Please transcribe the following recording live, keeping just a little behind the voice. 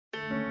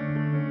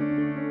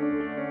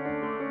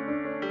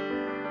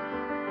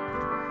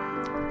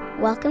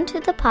Welcome to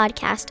the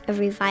podcast of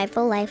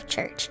Revival Life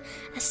Church,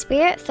 a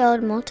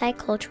spirit-filled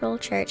multicultural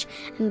church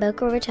in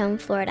Boca Raton,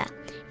 Florida.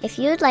 If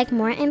you would like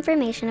more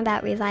information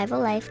about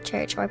Revival Life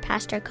Church or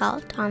Pastor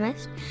Carl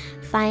Thomas,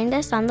 find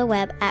us on the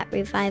web at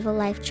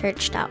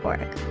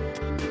revivallifechurch.org.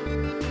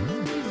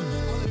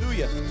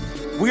 Hallelujah.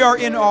 We are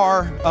in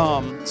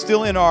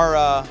still in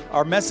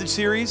our message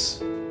series,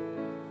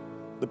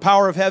 The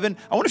Power of Heaven.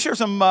 I want to share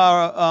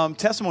some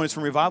testimonies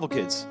from Revival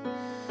Kids.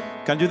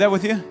 Can I do that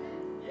with you?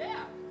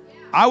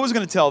 I was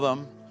going to tell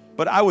them,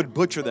 but I would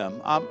butcher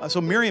them. So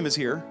Miriam is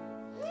here.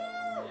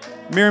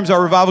 Miriam's our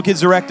Revival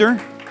Kids director.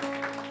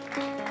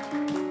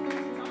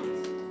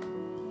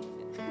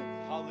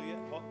 Hallelujah.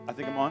 Oh, I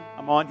think I'm on.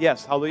 I'm on.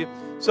 Yes. Hallelujah.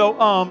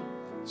 So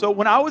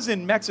when I was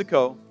in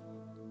Mexico,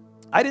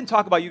 I didn't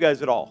talk about you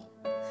guys at all.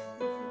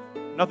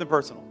 Nothing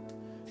personal.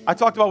 I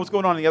talked about what's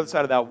going on the other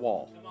side of that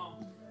wall.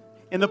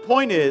 And the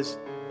point is,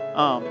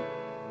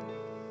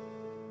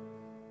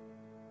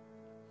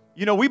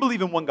 we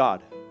believe in one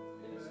God.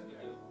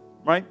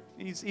 Right?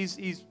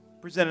 He's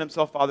presented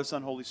himself, Father,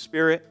 Son, Holy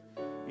Spirit.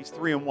 He's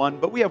 3 in 1,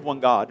 but we have one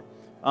God.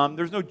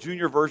 There's no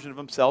junior version of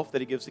himself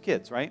that he gives to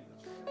kids, right?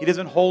 He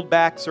doesn't hold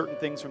back certain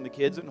things from the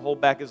kids, doesn't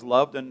hold back his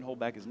love, doesn't hold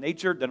back his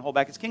nature, doesn't hold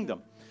back his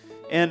kingdom.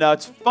 And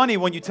it's funny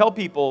when you tell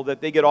people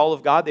that they get all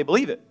of God, they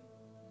believe it,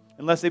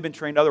 unless they've been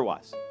trained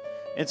otherwise.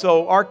 And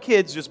so our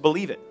kids just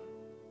believe it.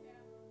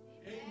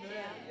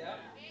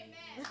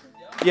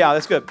 Yeah,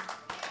 that's good.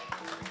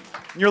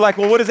 And you're like,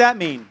 well, what does that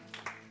mean?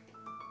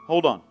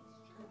 Hold on.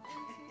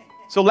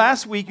 So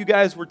last week, you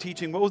guys were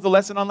teaching. What was the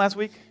lesson on last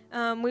week?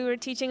 We were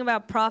teaching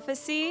about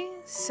prophecy.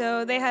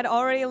 So they had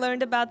already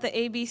learned about the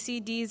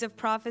ABCDs of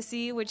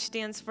prophecy, which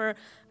stands for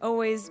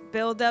always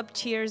build up,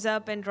 cheers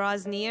up, and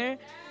draws near.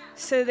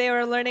 So they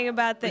were learning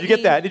about the... Did you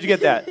get that? Did you get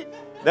that?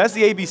 That's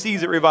the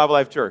ABCs at Revival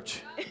Life Church.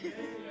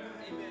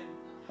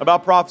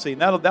 About prophecy.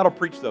 And that'll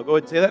preach, though. Go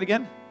ahead and say that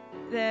again.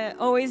 The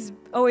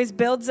always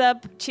builds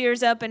up,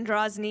 cheers up, and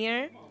draws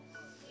near.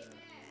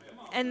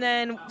 And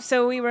then,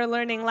 so we were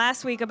learning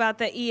last week about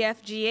the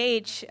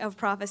EFGH of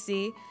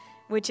prophecy,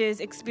 which is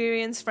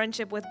experience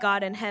friendship with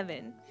God in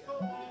heaven.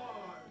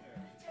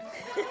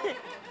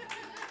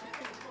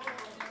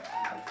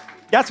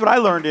 That's what I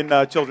learned in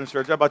children's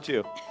church. How about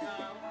you?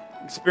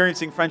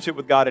 Experiencing friendship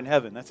with God in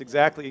heaven. That's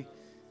exactly.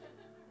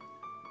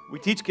 We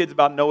teach kids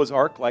about Noah's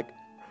Ark, like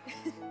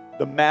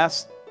the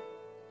mass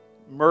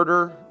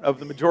murder of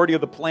the majority of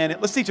the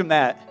planet. Let's teach them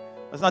that.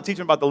 Let's not teach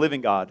them about the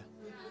living God.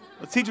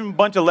 Let's teach them a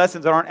bunch of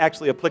lessons that aren't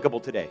actually applicable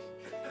today.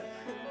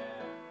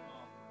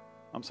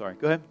 I'm sorry.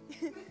 Go ahead.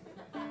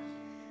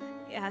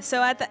 Yeah.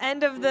 So at the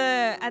end of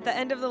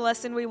the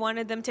lesson, we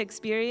wanted them to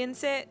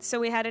experience it.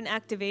 So we had an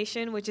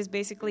activation, which is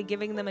basically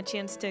giving them a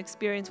chance to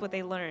experience what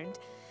they learned.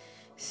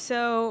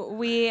 So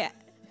we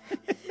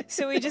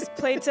just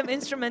played some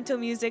instrumental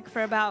music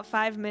for about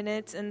 5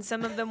 minutes, and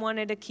some of them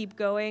wanted to keep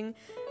going.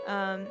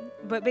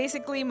 But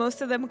basically,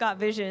 most of them got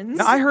visions.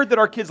 Now, I heard that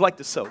our kids like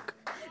to soak.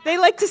 They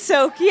like to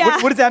soak,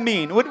 yeah. What does that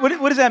mean? What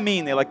does that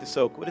mean, they like to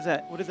soak? What does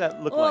that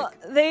look like? Well,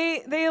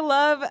 they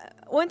love...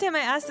 One time I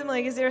asked them,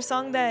 like, is there a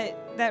song that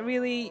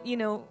really,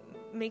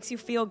 makes you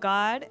feel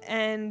God?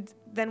 And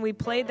then we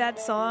played that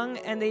song,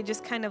 and they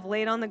just kind of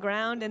laid on the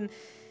ground,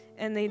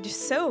 and they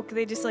just soak.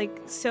 They just,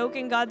 soak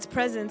in God's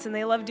presence, and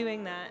they love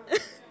doing that.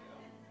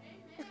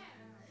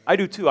 I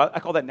do, too. I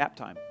call that nap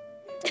time.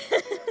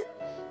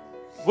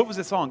 What was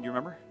the song? Do you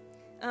remember?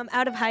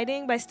 Out of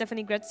Hiding by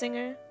Stephanie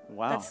Gretzinger.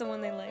 Wow. That's the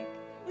one they like.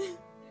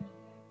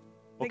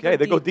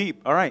 They go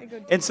deep. All right.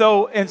 And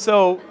so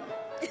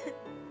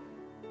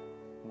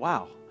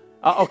wow.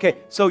 Okay,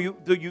 so you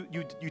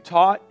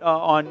taught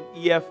on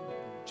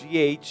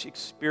EFGH,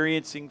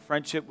 experiencing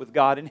friendship with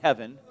God in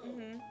heaven.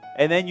 Mm-hmm.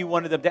 And then you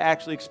wanted them to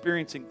actually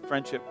experiencing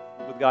friendship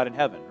with God in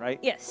heaven, right?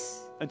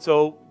 Yes. And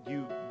so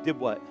you did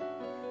what?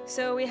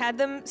 So we had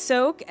them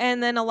soak,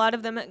 and then a lot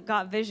of them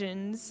got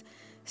visions.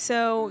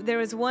 So there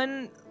was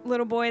one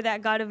little boy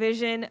that got a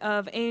vision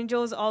of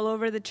angels all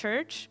over the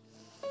church.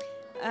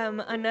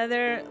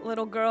 Another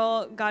little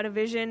girl got a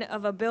vision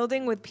of a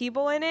building with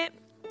people in it.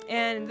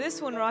 And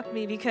this one rocked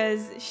me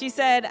because she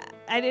said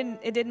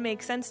it didn't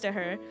make sense to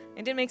her.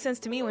 It didn't make sense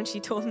to me when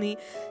she told me.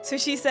 So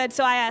she said,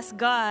 so I asked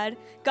God,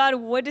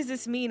 what does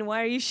this mean?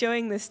 Why are you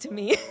showing this to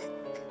me?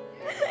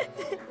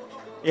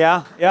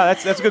 Yeah,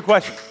 that's a good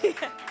question. Yeah.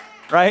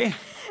 Right?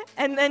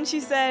 And then she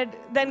said,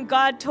 then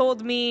God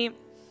told me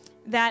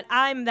that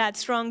I'm that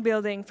strong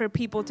building for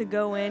people to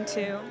go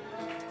into.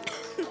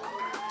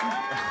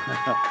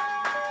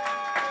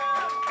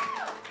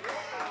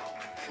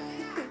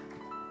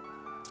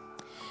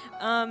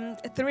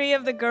 3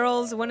 of the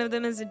girls, one of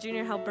them is a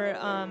junior helper,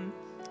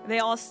 they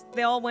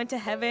all went to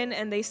heaven,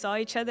 and they saw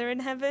each other in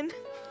heaven.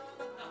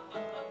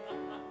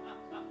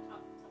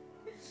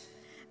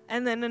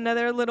 And then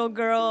another little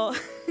girl,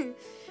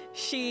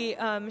 she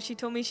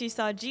told me she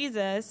saw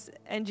Jesus,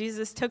 and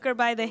Jesus took her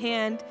by the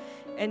hand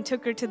and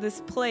took her to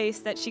this place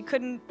that she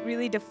couldn't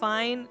really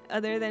define,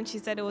 other than she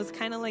said it was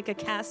kind of like a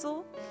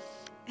castle.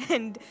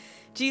 And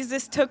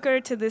Jesus took her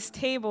to this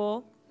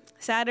table,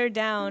 sat her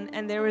down,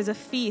 and there was a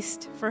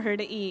feast for her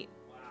to eat.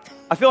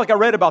 I feel like I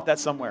read about that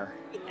somewhere.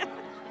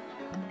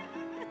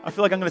 I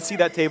feel like I'm going to see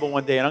that table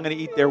one day, and I'm going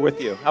to eat there with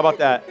you. How about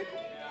that?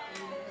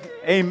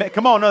 Amen.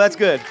 Come on. No, that's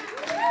good.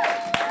 Give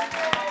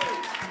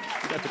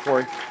that to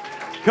Corey.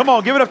 Come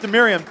on, give it up to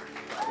Miriam.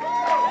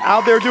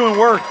 Out there doing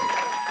work.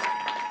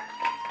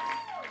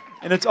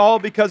 And it's all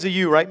because of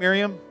you, right,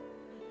 Miriam?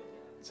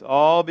 It's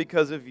all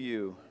because of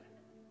you.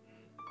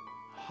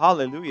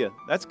 Hallelujah.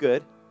 That's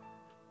good.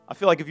 I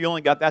feel like if you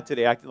only got that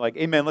today, acting like,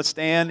 amen, let's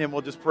stand and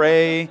we'll just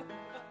pray.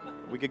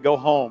 We could go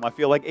home. I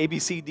feel like A, B,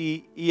 C,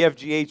 D, E, F,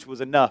 G, H was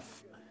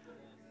enough.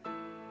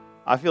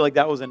 I feel like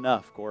that was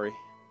enough, Corey.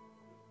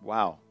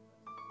 Wow.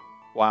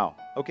 Wow.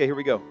 Okay, here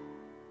we go.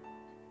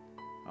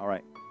 All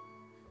right.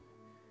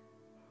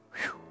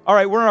 Whew. All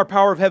right, we're in our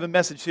Power of Heaven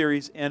message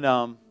series, and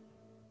I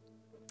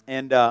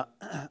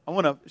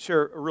want to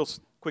share a real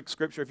quick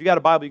scripture. If you got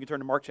a Bible, you can turn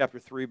to Mark chapter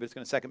 3, but it's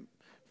going to second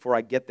before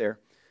I get there.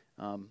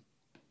 Wow.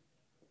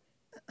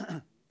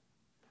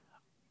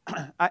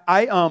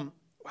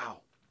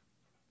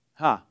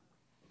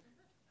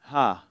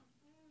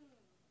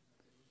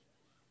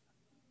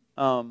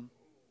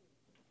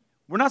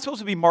 We're not supposed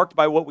to be marked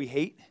by what we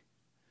hate,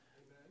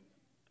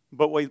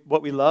 but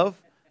what we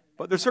love.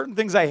 But there's certain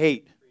things I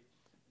hate,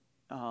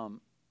 and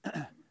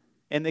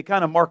they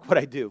kind of mark what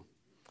I do.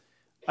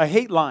 I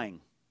hate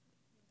lying.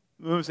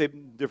 Let me say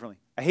it differently.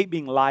 I hate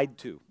being lied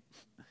to.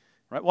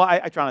 Right? Well,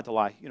 I try not to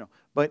lie,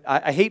 but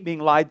I hate being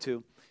lied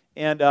to,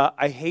 and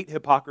I hate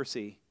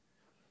hypocrisy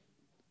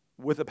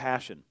with a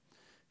passion.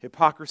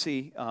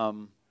 Hypocrisy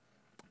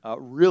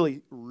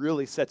really,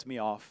 really sets me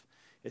off.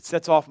 It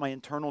sets off my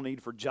internal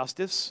need for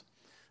justice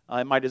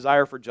and my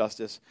desire for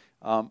justice.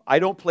 I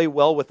don't play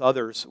well with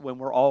others when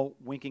we're all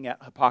winking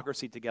at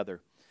hypocrisy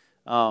together.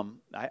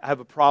 I have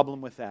a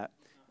problem with that.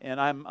 And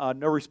I'm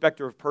no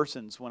respecter of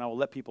persons when I will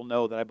let people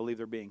know that I believe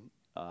they're being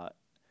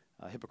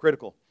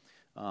hypocritical.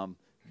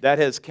 That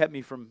has kept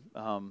me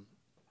from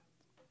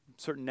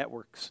certain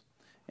networks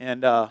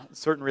and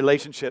certain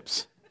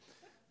relationships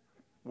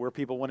where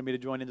people wanted me to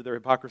join into their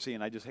hypocrisy,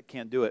 and I just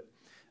can't do it.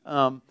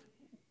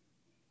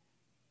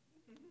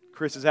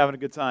 Chris is having a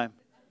good time.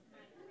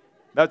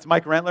 That's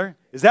Mike Rentler?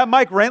 Is that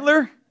Mike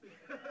Rentler?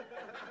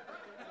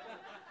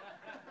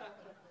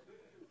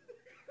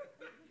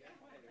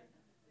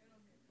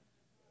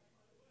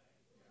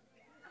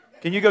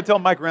 Can you go tell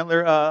Mike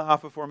Rentler,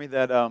 Hoffa, for me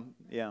that, I'm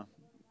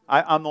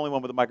the only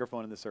one with a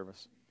microphone in this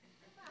service.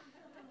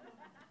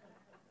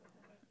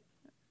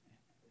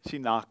 She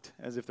knocked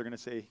as if they're going to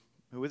say,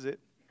 who is it?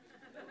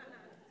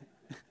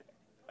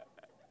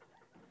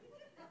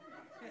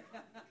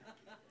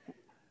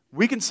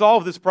 We can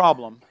solve this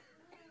problem.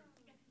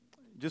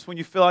 Just when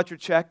you fill out your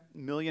check,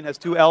 million has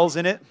 2 L's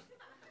in it,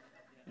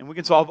 and we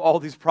can solve all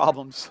these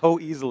problems so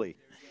easily.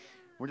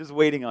 We're just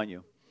waiting on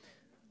you.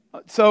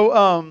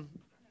 So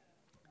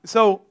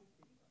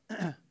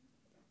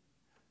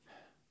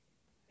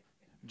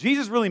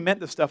Jesus really meant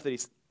the stuff that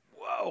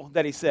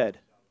he said.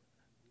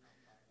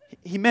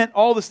 He meant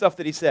all the stuff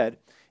that he said,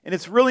 and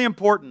it's really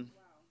important.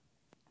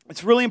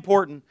 It's really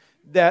important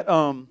that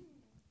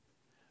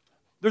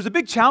there's a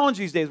big challenge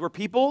these days where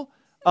people,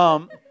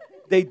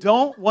 they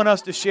don't want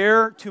us to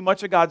share too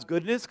much of God's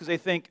goodness because they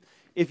think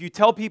if you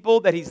tell people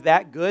that he's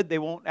that good, they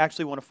won't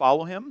actually want to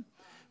follow him.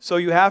 So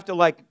you have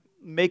to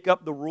make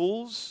up the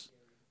rules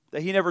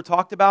that he never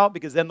talked about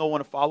because then they'll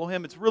want to follow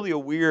him. It's really a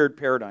weird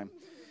paradigm.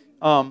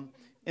 And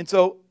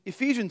so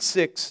Ephesians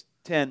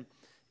 6:10,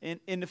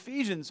 in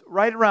Ephesians,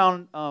 right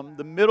around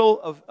the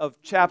middle of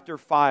chapter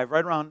 5,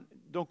 right around,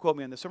 don't quote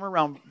me on this, somewhere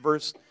around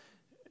verse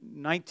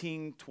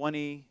 19,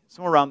 20,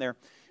 somewhere around there,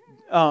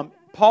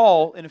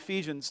 Paul in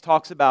Ephesians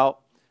talks about,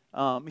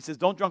 he says,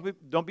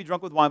 don't be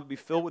drunk with wine, but be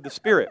filled with the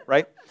Spirit,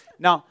 right?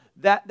 Now,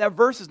 that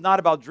verse is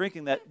not about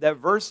drinking. That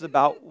verse is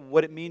about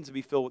what it means to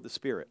be filled with the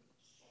Spirit.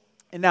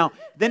 And now,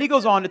 then he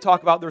goes on to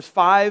talk about there's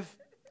 5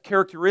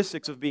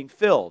 characteristics of being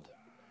filled,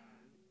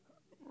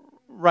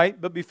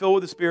 right? But be filled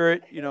with the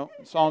Spirit,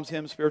 psalms,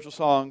 hymns, spiritual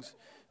songs,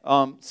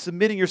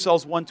 submitting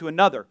yourselves one to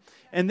another.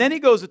 And then he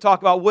goes to talk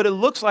about what it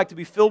looks like to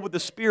be filled with the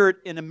Spirit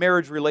in a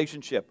marriage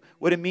relationship,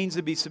 what it means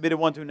to be submitted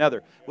one to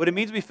another, what it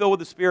means to be filled with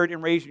the Spirit in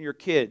raising your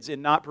kids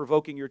and not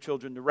provoking your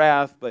children to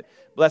wrath, but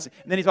blessing.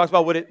 And then he talks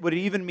about what it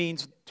even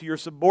means to your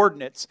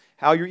subordinates,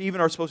 how you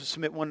even are supposed to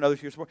submit one another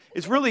to your subordinates.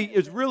 It's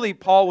really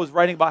Paul was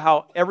writing about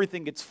how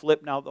everything gets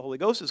flipped now that the Holy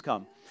Ghost has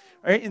come.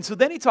 Right? And so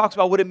then he talks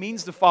about what it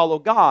means to follow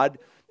God.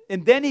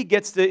 And then he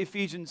gets to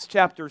Ephesians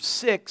chapter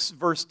 6,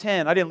 verse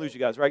 10. I didn't lose you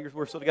guys, right?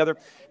 We're still together.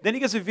 Then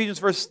he gets to Ephesians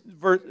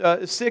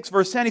 6,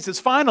 verse 10. He says,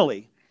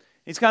 finally,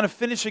 he's kind of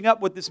finishing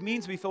up what this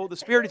means to be filled with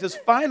the Spirit. He says,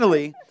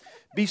 finally,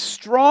 be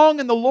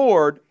strong in the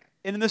Lord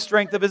and in the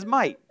strength of his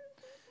might.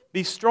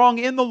 Be strong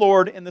in the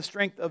Lord and the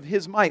strength of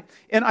his might.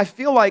 And I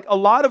feel like a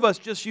lot of us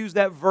just use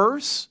that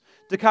verse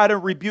to kind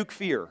of rebuke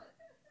fear.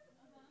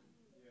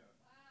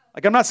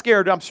 Like, I'm not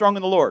scared, I'm strong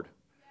in the Lord.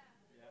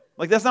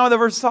 Like, that's not what that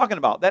verse is talking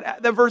about.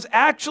 That verse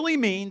actually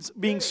means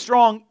being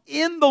strong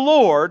in the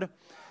Lord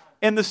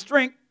and the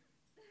strength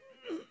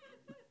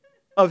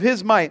of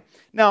his might.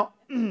 Now,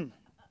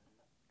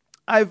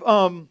 I've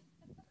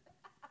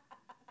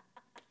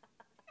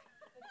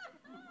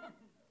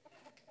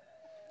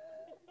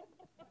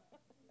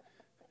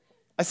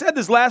I said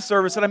this last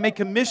service that I may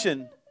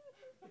commission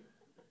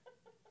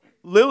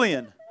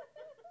Lillian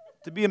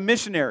to be a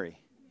missionary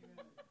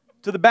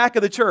to the back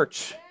of the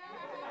church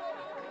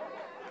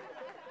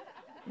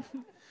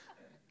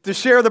to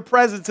share the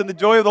presence and the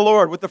joy of the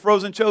Lord with the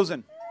frozen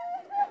chosen.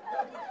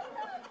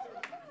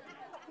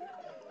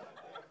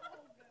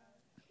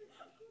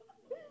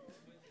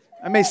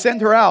 I may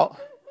send her out.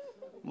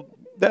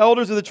 The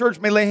elders of the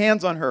church may lay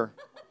hands on her.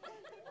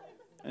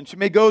 And she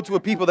may go to a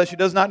people that she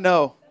does not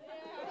know,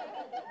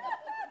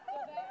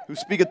 who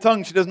speak a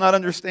tongue she does not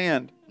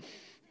understand.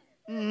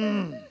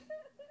 And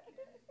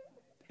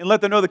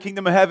let them know the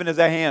kingdom of heaven is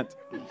at hand.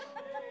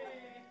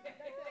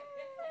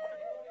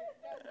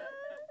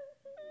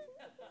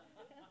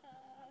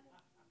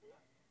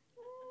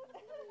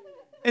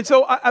 And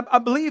so I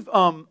believe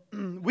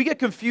we get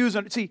confused.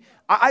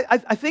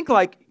 I think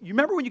like, you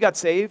remember when you got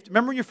saved?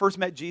 Remember when you first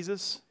met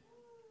Jesus?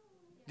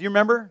 Do you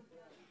remember?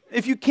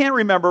 If you can't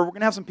remember, we're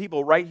going to have some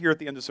people right here at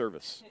the end of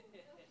service.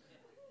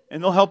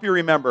 And they'll help you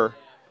remember,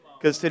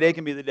 because today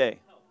can be the day.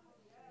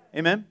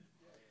 Amen?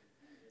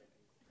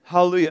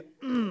 Hallelujah.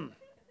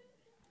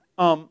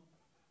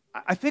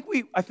 I think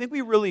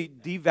we really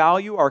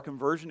devalue our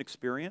conversion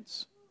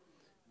experience.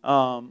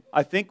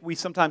 I think we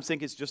sometimes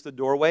think it's just a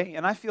doorway.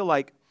 And I feel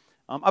like,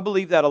 I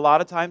believe that a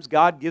lot of times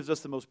God gives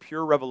us the most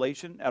pure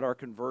revelation at our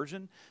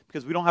conversion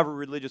because we don't have a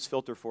religious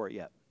filter for it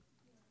yet.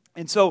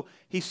 And so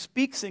He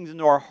speaks things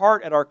into our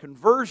heart at our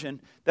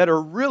conversion that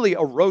are really a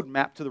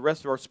roadmap to the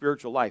rest of our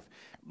spiritual life.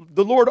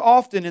 The Lord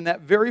often, in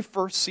that very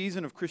first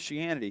season of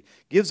Christianity,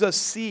 gives us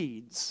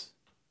seeds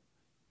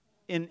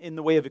in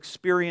the way of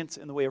experience,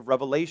 in the way of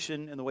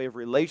revelation, in the way of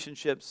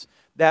relationships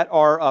that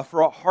are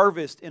for a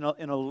harvest in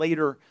a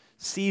later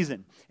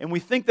season. And we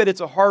think that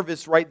it's a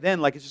harvest right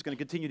then, like it's just going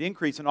to continue to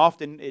increase, and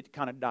often it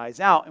kind of dies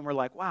out, and we're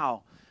like,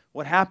 wow,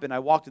 what happened? I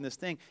walked in this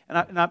thing.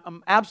 And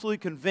I'm absolutely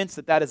convinced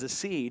that that is a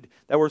seed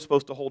that we're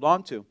supposed to hold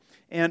on to.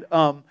 And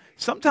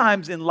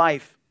sometimes in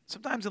life,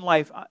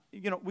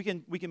 we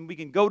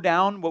can go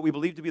down what we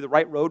believe to be the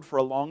right road for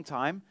a long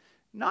time.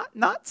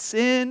 Not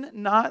sin,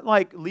 not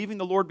like leaving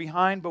the Lord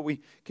behind, but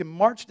we can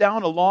march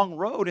down a long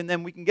road, and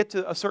then we can get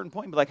to a certain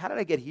point and be like, how did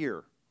I get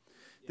here?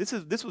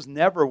 This was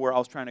never where I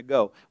was trying to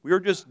go. We were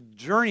just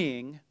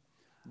journeying,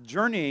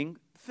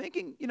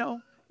 thinking,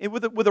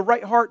 with a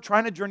right heart,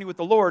 trying to journey with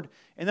the Lord,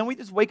 and then we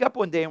just wake up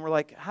one day and we're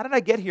like, how did I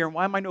get here, and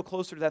why am I no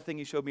closer to that thing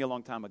He showed me a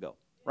long time ago,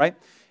 right?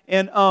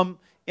 And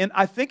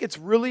I think it's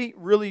really,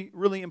 really,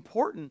 really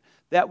important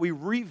that we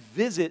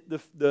revisit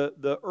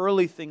the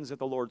early things that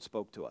the Lord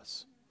spoke to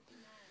us.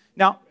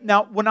 Now,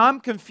 when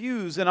I'm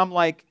confused and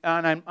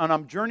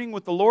I'm journeying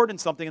with the Lord in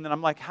something, and then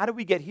I'm like, how did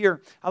we get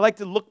here? I like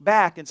to look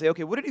back and say,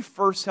 okay, what did He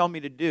first tell me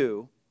to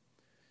do?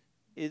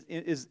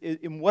 Is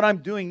in what I'm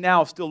doing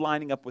now still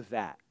lining up with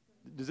that?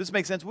 Does this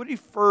make sense? What did He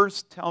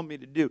first tell me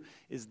to do?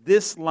 Is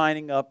this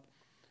lining up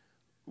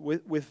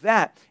with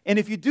that? And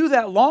if you do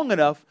that long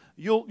enough,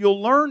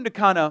 you'll learn to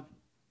kind of.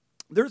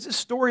 There's this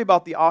story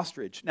about the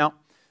ostrich. Now,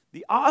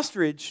 the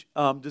ostrich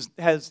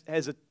has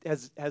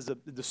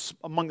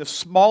among the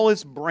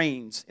smallest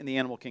brains in the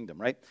animal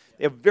kingdom, right?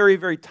 They have very,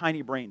 very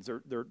tiny brains.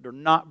 They're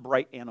not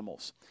bright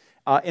animals.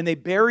 And they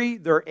bury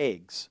their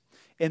eggs.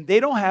 And they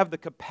don't have the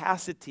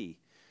capacity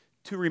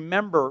to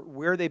remember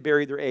where they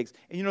bury their eggs.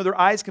 And their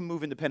eyes can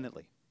move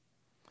independently.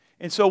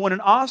 And so when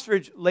an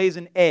ostrich lays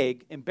an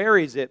egg and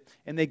buries it,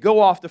 and they go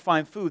off to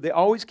find food, they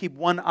always keep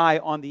one eye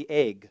on the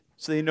egg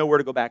so they know where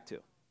to go back to.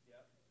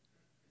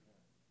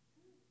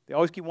 They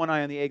always keep one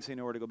eye on the egg so they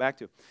know where to go back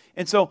to.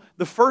 And so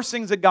the first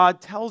things that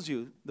God tells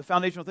you, the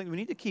foundational things, we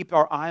need to keep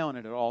our eye on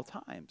it at all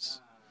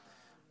times.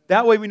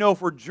 That way we know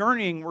if we're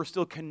journeying, we're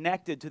still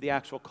connected to the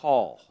actual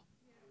call.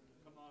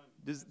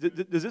 Is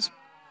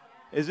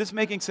this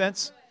making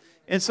sense?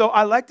 And so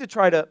I like to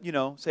try to,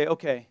 say,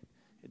 okay,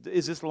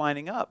 is this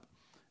lining up?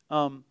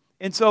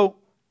 And so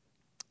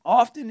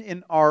often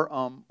in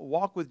our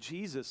walk with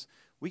Jesus,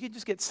 we can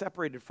just get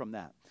separated from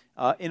that.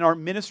 In our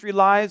ministry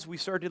lives, we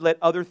started to let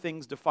other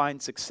things define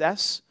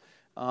success,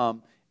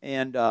 and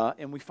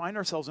we find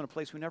ourselves in a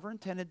place we never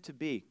intended to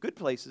be. Good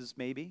places,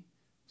 maybe.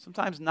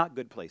 Sometimes not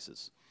good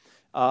places.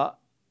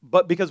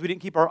 But because we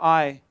didn't keep our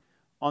eye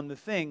on the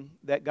thing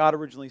that God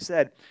originally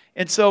said.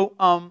 And so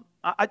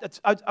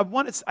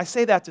I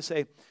say that to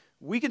say,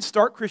 we can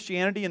start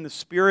Christianity in the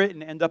spirit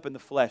and end up in the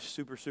flesh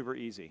super, super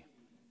easy.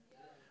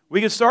 We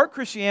can start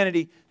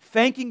Christianity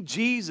thanking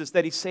Jesus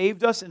that He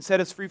saved us and set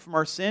us free from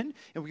our sin,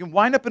 and we can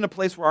wind up in a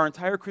place where our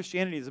entire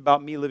Christianity is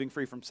about me living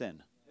free from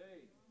sin.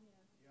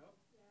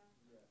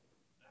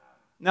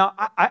 Now,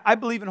 I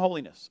believe in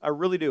holiness. I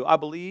really do. I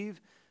believe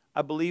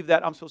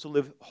that I'm supposed to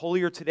live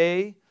holier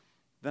today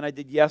than I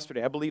did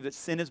yesterday. I believe that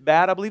sin is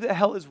bad. I believe that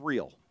hell is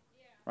real.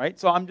 Right?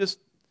 So I'm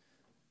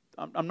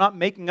not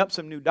making up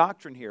some new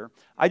doctrine here.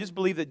 I just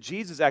believe that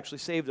Jesus actually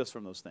saved us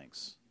from those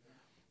things.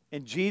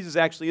 And Jesus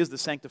actually is the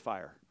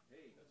sanctifier.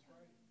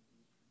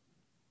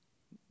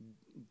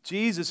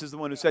 Jesus is the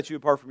one who sets you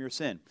apart from your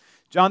sin.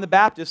 John the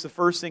Baptist, the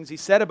first things he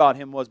said about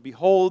him was,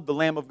 behold, the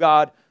Lamb of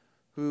God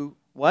who,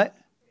 what?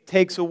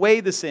 Takes away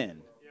the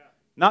sin.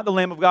 Not the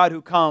Lamb of God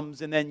who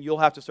comes and then you'll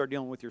have to start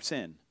dealing with your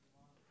sin.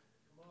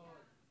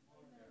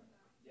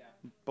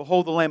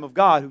 Behold the Lamb of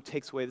God who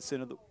takes away the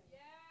sin of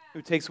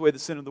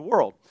the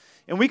world.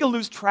 And we can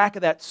lose track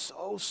of that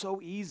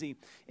so easy.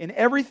 And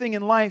everything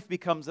in life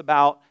becomes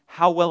about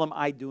how well am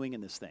I doing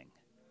in this thing,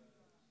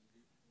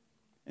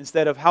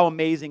 instead of how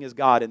amazing is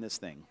God in this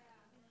thing.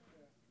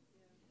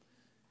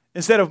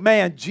 Instead of,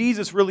 man,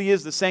 Jesus really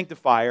is the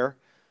sanctifier,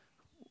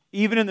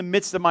 even in the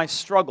midst of my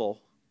struggle.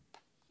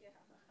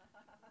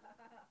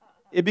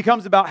 It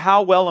becomes about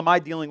how well am I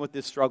dealing with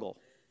this struggle.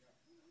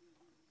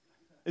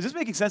 Is this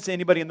making sense to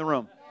anybody in the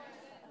room?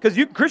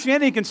 Because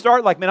Christianity can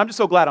start like, man, I'm just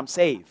so glad I'm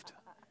saved.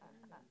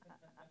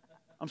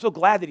 I'm so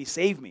glad that He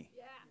saved me.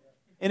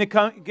 And it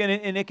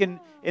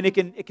can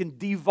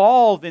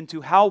devolve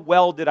into how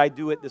well did I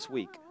do it this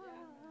week.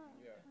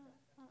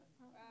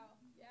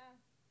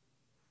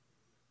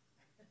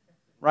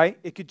 Right?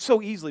 It could so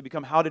easily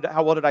become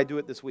how well did I do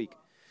it this week.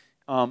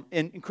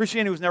 And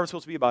Christianity was never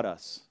supposed to be about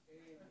us.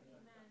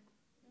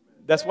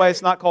 That's why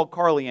it's not called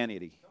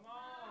Carlianity.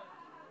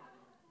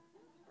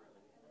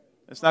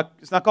 It's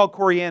not called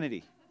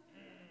Corianity.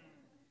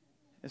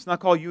 It's not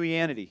called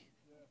Youianity.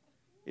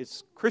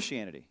 It's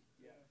Christianity.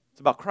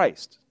 It's about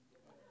Christ.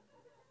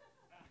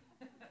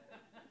 Does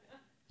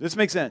this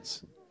make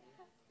sense?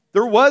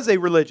 There was a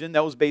religion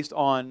that was based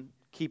on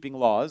keeping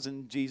laws,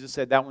 and Jesus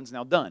said that one's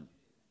now done.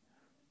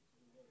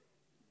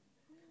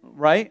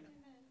 Right?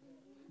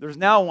 There's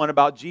now one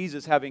about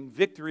Jesus having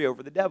victory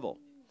over the devil.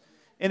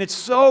 And it's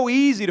so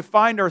easy to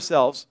find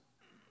ourselves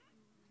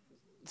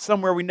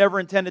somewhere we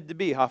never intended to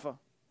be, Hafa.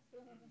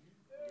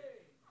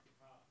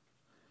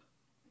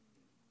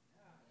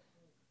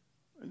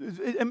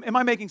 Am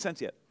I making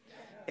sense yet?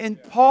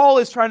 And Paul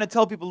is trying to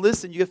tell people,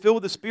 listen, you get filled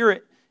with the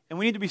Spirit, and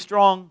we need to be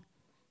strong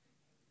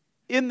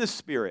in the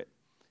Spirit.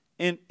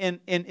 And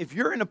if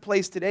you're in a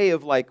place today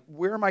of like,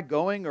 where am I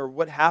going, or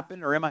what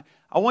happened, or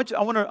I want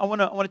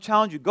to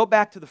challenge you. Go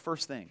back to the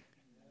first thing.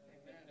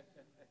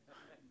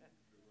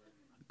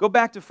 Go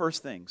back to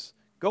first things.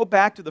 Go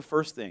back to the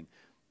first thing.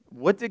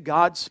 What did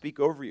God speak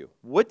over you?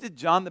 What did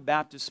John the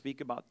Baptist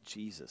speak about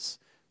Jesus?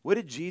 What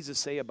did Jesus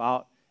say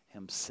about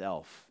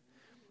Himself?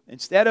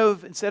 Instead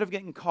of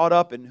getting caught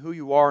up in who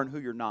you are and who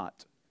you're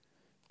not,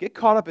 get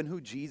caught up in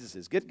who Jesus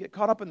is. Get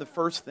caught up in the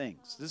first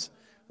things. Is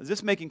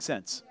this making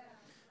sense?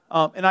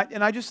 I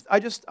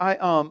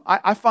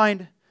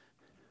find,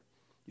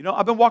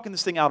 I've been walking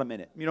this thing out a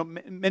minute.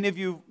 Many of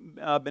you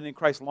have been in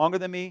Christ longer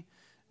than me.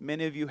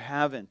 Many of you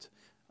haven't.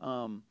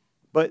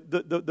 But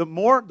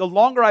the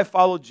longer I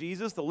follow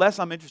Jesus, the less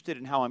I'm interested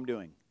in how I'm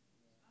doing.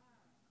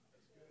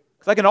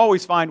 Because I can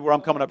always find where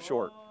I'm coming up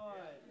short.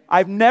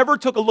 I've never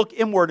took a look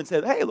inward and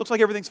said, hey, it looks like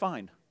everything's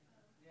fine.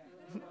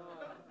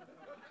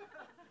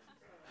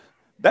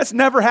 That's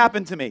never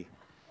happened to me.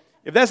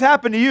 If that's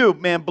happened to you,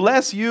 man,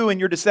 bless you and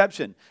your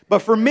deception. But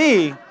for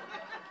me,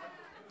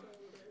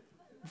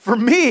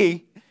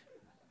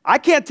 I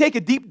can't take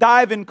a deep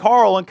dive in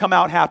Carl and come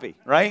out happy,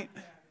 right?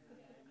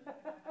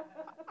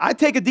 I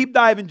take a deep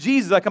dive in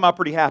Jesus, I come out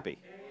pretty happy.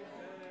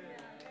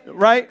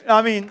 Right?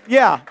 I mean,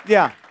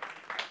 yeah.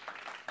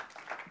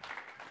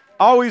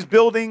 Always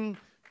building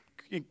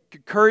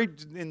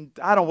courage, and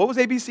I don't know, what was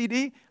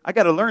ABCD? I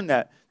got to learn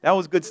that. That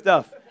was good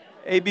stuff.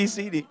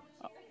 ABCD.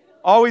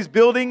 Always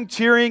building,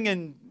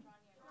 cheering,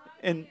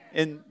 and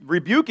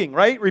rebuking,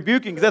 right?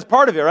 Rebuking, because that's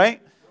part of it,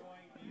 right?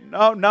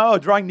 No,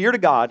 drawing near to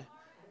God.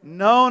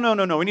 No.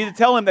 We need to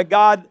tell Him that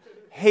God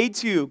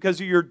hates you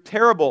because you're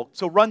terrible,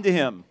 so run to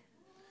Him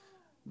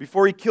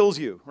before He kills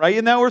you, right?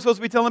 Isn't that what we're supposed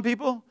to be telling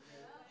people?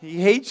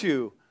 He hates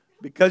you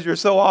because you're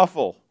so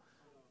awful.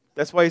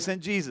 That's why He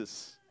sent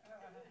Jesus.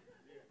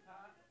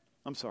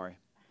 I'm sorry.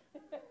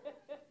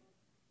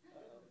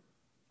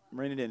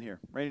 Rein it in here.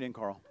 Rein it in,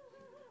 Carl.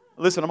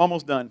 Listen, I'm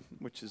almost done,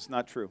 which is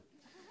not true.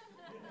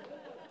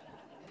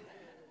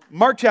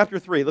 Mark chapter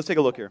 3. Let's take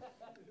a look here.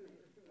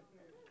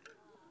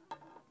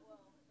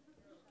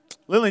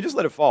 Lillian, just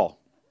let it fall.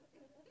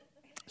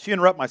 She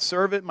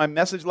interrupted my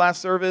message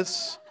last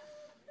service.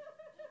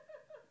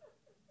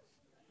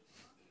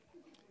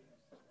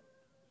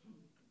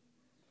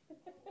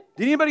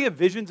 Did anybody have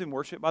visions in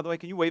worship, by the way?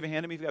 Can you wave a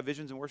hand at me if you have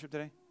visions in worship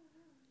today?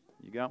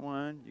 You got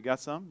one. You got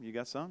some. You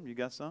got some. You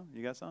got some.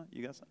 You got some.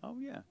 You got some. Oh,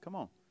 yeah. Come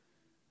on.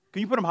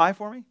 Can you put them high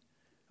for me?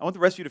 I want the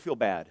rest of you to feel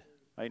bad.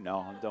 Right? No,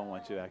 I don't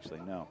want you to actually.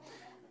 No.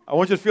 I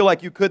want you to feel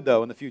like you could,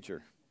 though, in the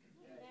future.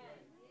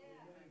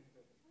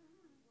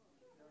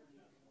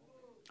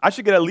 I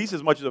should get at least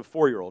as much as a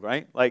 4-year-old,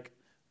 right? Like,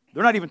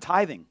 they're not even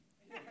tithing.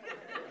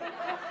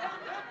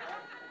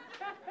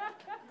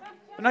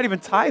 They're not even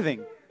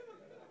tithing.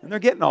 And they're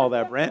getting all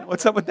that, Brent.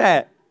 What's up with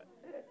that?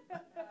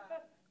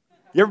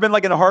 You ever been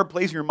like in a hard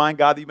place in your mind,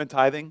 God, that you've been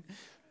tithing?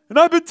 And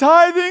I've been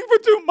tithing for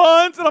 2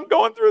 months and I'm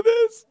going through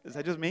this. Is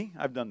that just me?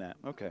 I've done that.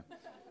 Okay.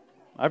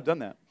 I've done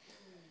that.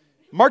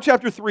 Mark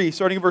chapter 3,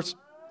 starting in verse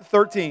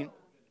 13.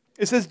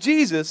 It says,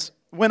 Jesus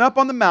went up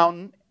on the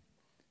mountain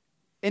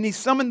and He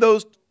summoned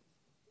those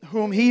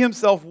whom He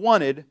Himself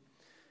wanted,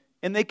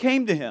 and they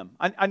came to Him.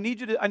 I need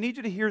you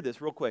to hear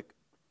this real quick.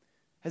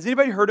 Has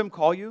anybody heard Him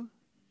call you?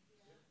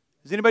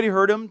 Has anybody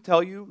heard him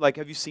tell you, like,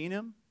 have you seen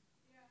him?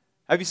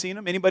 Have you seen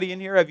him? Anybody in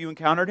here? Have you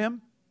encountered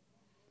him?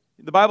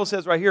 The Bible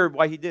says right here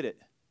why he did it.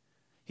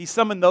 He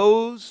summoned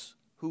those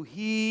who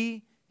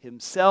he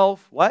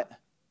himself, what?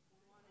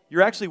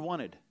 You're actually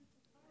wanted.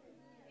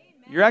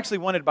 You're actually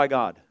wanted by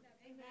God.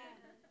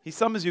 He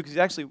summons you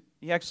because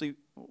he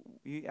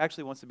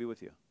actually wants to be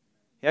with you.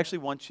 He actually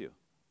wants you,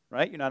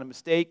 right? You're not a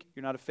mistake.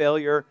 You're not a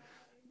failure.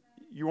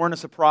 You weren't a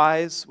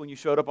surprise when you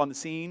showed up on the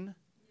scene.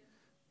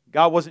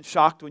 God wasn't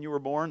shocked when you were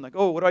born. Like,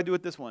 oh, what do I do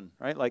with this one?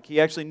 Right? Like,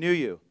 he actually knew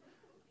you.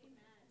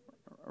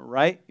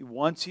 Right? He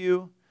wants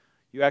you.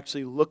 You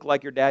actually look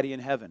like your daddy in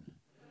heaven.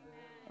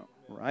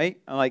 Right?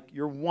 And like,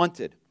 you're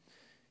wanted.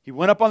 He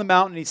went up on the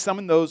mountain and he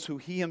summoned those who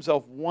he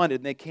himself wanted,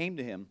 and they came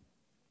to him.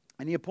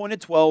 And he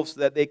appointed 12 so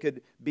that they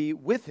could be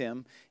with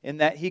him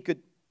and that he could,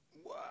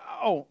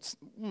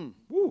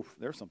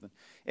 there's something.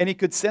 And he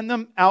could send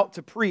them out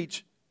to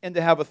preach and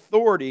to have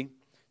authority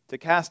to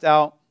cast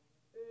out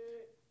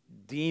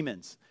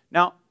demons.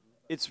 Now,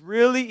 it's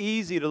really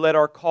easy to let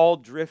our call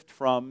drift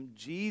from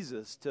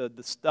Jesus to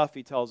the stuff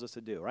he tells us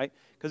to do, right?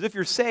 Because if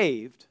you're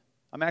saved,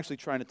 I'm actually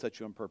trying to touch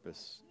you on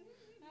purpose.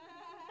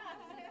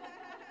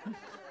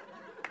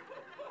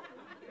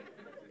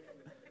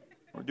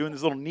 We're doing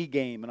this little knee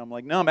game, and I'm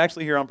like, no, I'm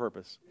actually here on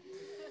purpose.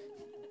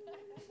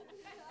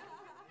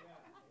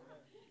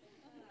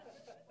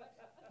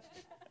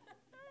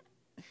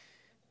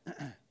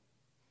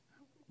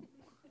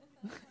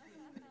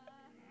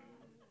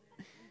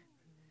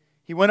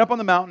 He went up on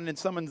the mountain and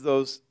summoned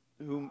those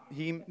whom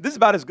this is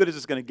about as good as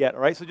it's going to get,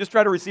 all right? So just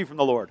try to receive from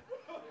the Lord.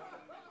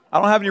 I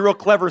don't have any real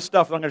clever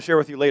stuff that I'm going to share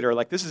with you later.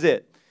 Like, this is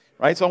it,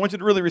 right? So I want you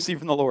to really receive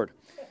from the Lord.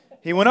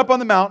 He went up on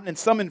the mountain and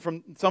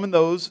summoned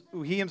those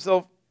who he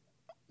himself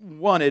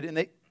wanted, and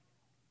they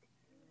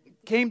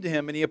came to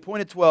him, and he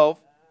appointed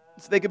 12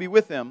 so they could be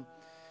with him,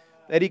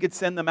 that he could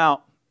send them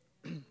out.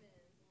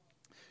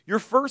 Your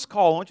first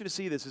call, I want you to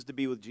see this, is to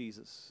be with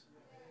Jesus.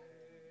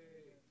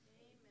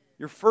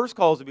 Your first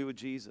call is to be with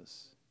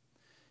Jesus.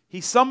 He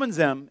summons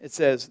them, it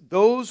says,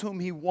 those whom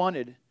he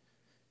wanted,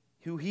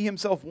 who he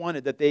himself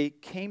wanted, that they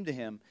came to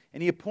him,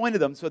 and he appointed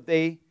them so that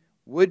they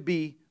would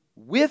be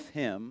with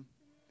him,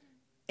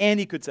 and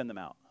he could send them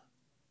out.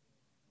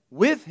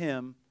 With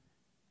him,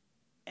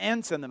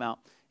 and send them out.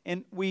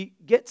 And we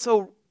get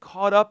so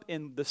caught up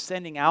in the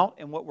sending out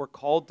and what we're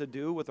called to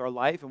do with our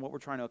life and what we're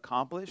trying to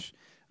accomplish,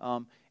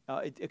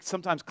 it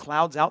sometimes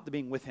clouds out to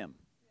being with him.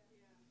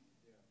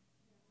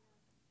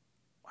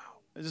 Wow,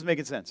 is this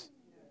making sense?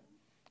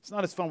 It's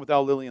not as fun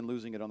without Lillian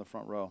losing it on the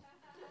front row.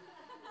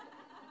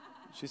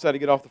 She decided to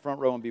get off the front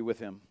row and be with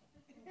him.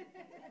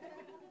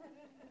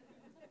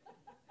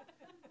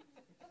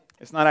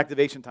 It's not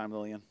activation time,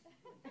 Lillian.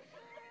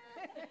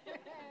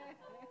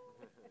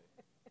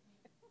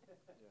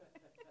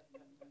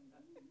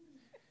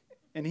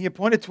 And he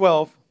appointed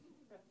 12.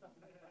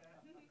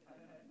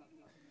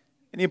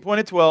 And he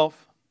appointed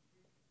 12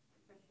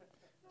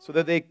 so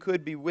that they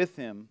could be with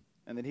him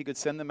and that he could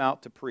send them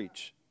out to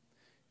preach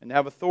and to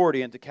have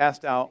authority and to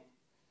cast out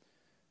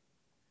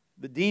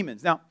the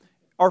demons. Now,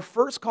 our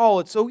first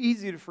call, it's so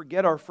easy to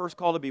forget our first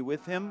call to be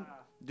with him,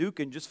 Duke,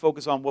 and just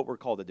focus on what we're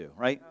called to do,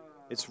 right?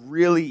 It's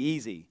really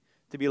easy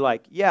to be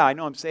like, yeah, I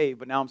know I'm saved,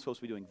 but now I'm supposed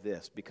to be doing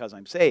this because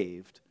I'm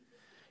saved.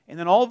 And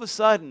then all of a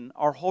sudden,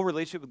 our whole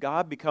relationship with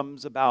God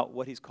becomes about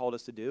what he's called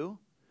us to do,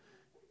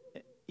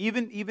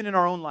 even in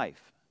our own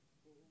life.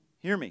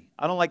 Hear me.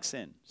 I don't like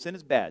sin. Sin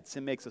is bad.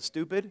 Sin makes us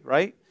stupid,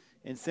 right?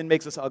 And sin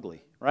makes us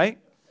ugly, right?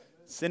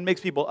 Sin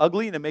makes people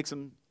ugly, and it makes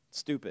them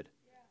stupid.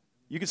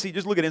 You can see,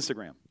 just look at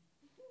Instagram.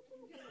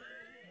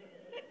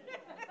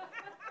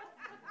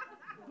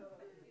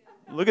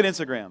 Look at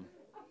Instagram.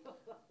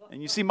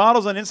 And you see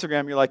models on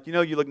Instagram, you're like,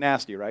 you look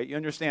nasty, right? You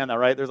understand that,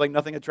 right? There's like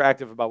nothing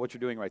attractive about what you're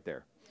doing right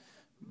there.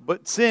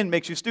 But sin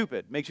makes you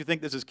stupid, makes you think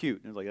this is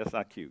cute. And it's like, that's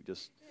not cute.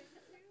 Just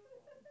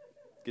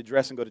get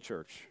dressed and go to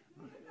church.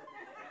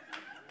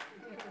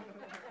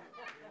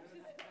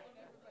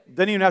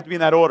 Doesn't even have to be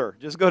in that order.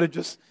 Just go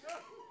to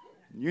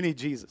you need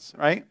Jesus,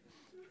 right?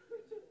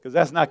 Because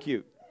that's not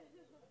cute.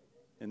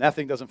 And that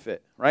thing doesn't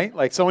fit, right?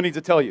 Like someone needs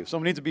to tell you.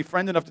 Someone needs to be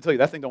friend enough to tell you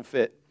that thing don't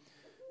fit.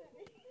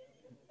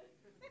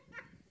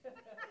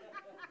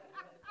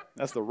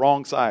 That's the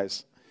wrong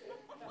size.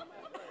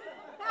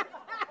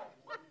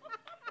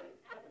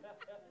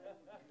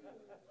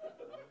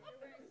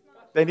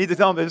 They need to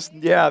tell them,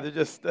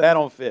 that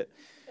don't fit.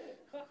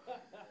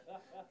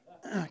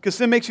 Because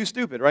sin makes you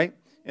stupid, right?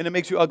 And it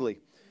makes you ugly.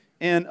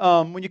 And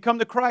when you come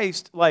to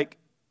Christ, like,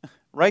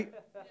 right?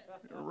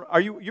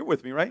 You're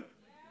with me, right?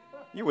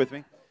 You're with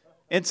me.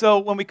 And so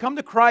when we come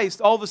to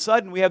Christ, all of a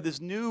sudden we have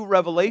this new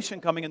revelation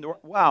coming into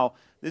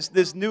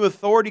this new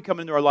authority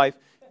coming into our life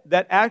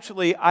that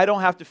actually I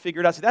don't have to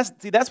figure it out.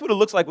 See, that's what it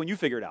looks like when you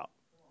figure it out.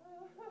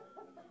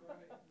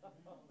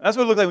 That's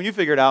what it looks like when you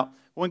figure it out.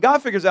 When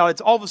God figures it out, it's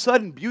all of a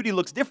sudden beauty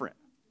looks different.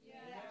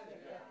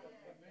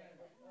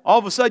 All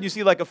of a sudden you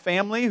see like a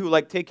family who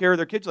like take care of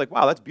their kids. You're like,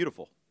 wow, that's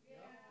beautiful.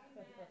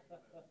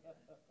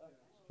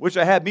 Wish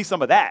I had me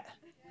some of that.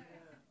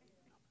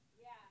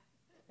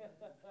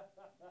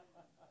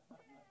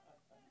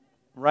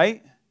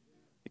 right?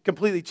 It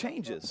completely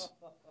changes.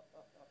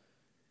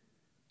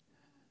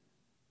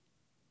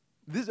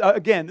 This,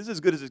 again, this is as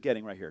good as it's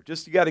getting right here.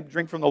 Just you got to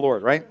drink from the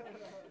Lord, right?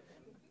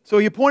 So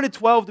he appointed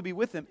 12 to be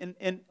with him.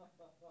 And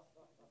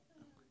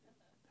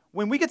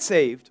when we get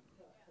saved,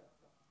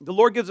 the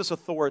Lord gives us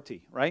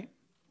authority, right?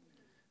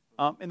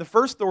 And the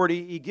first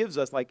authority he gives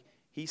us, like,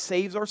 he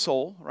saves our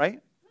soul,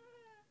 right?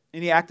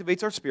 And he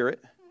activates our spirit,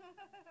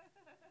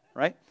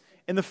 right?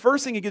 And the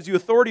first thing he gives you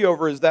authority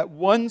over is that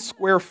 1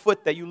 square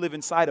foot that you live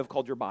inside of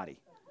called your body.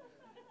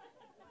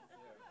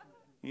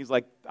 He's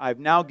like, I've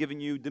now given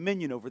you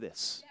dominion over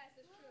this.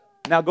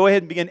 Now go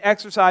ahead and begin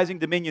exercising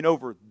dominion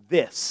over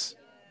this.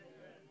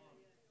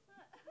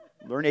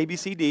 Learn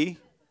ABCD.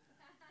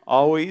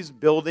 Always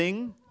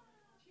building,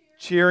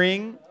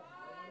 cheering,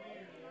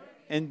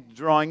 and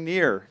drawing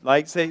near.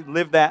 Like, say,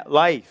 live that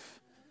life.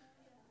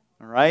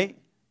 All right?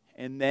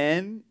 And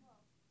then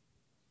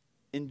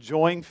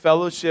enjoying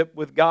fellowship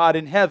with God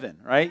in heaven,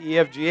 right?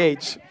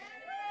 EFGH.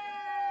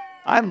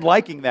 I'm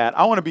liking that.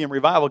 I want to be in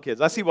Revival Kids.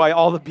 I see why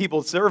all the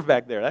people serve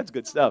back there. That's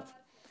good stuff.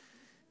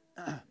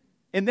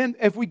 And then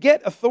if we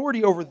get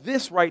authority over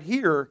this right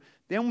here,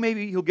 then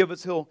maybe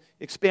he'll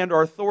expand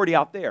our authority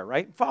out there,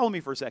 right? Follow me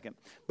for a second.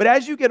 But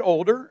as you get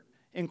older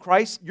in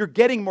Christ, you're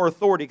getting more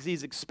authority because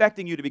he's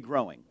expecting you to be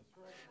growing.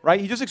 Right?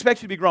 He just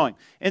expects you to be growing.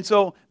 And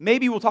so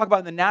maybe we'll talk about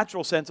in the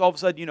natural sense. All of a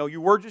sudden,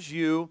 you were just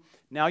you.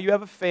 Now you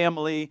have a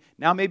family.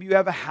 Now maybe you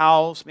have a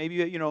house. Maybe,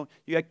 you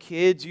got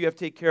kids you have to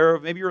take care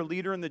of. Maybe you're a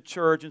leader in the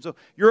church. And so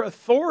your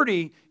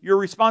authority, your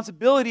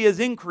responsibility has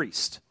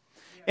increased.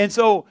 And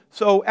so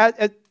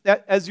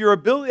as your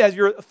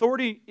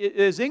authority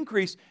is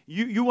increased,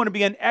 you want to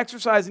begin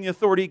exercising the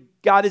authority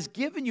God has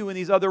given you in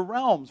these other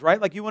realms,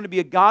 right? Like you want to be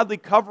a godly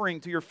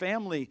covering to your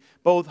family,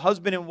 both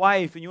husband and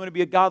wife, and you want to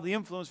be a godly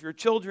influence for your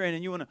children,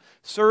 and you want to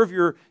serve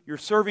your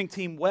serving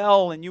team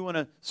well, and you want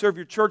to serve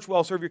your church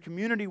well, serve your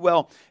community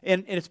well.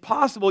 And it's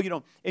possible,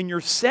 in your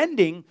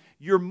sending,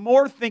 you're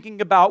more thinking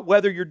about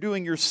whether you're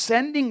doing your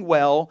sending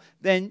well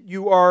than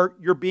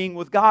you're being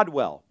with God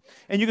well.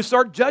 And you can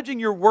start judging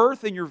your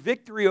worth and your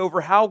victory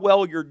over how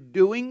well you're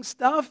doing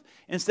stuff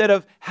instead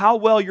of how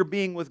well you're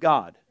being with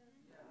God.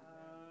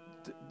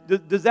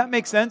 Does that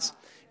make sense?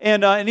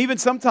 And even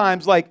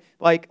sometimes,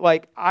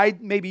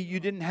 maybe you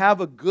didn't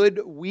have a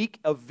good week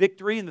of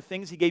victory in the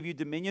things he gave you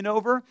dominion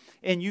over,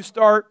 and you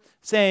start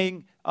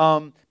saying,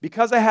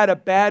 because I had a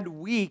bad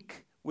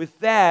week with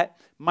that,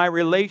 my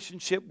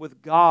relationship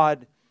with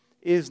God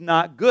is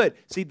not good.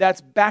 See, that's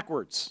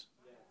backwards.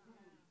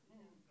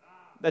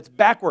 That's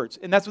backwards.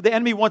 And that's what the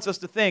enemy wants us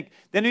to think.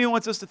 The enemy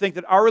wants us to think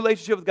that our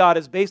relationship with God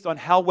is based on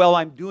how well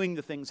I'm doing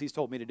the things he's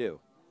told me to do.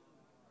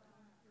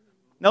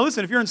 Now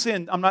listen, if you're in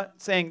sin, I'm not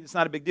saying it's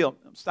not a big deal.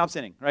 Stop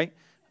sinning, right?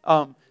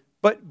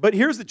 But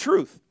here's the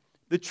truth.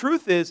 The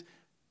truth is,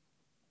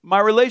 my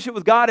relationship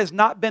with God has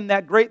not been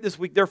that great this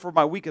week, therefore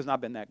my week has not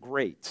been that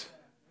great.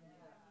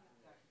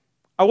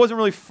 I wasn't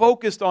really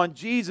focused on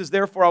Jesus,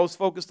 therefore I was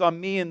focused on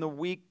me, and the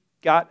week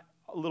got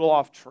a little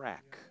off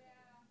track.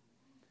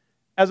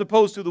 As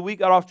opposed to the week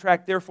got off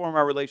track, therefore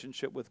my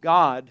relationship with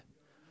God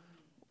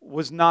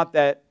was not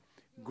that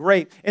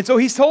great. And so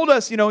he's told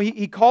us,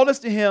 he called us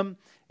to him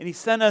and he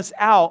sent us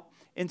out.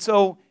 And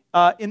so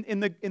in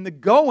the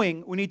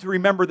going, we need to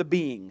remember the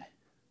being.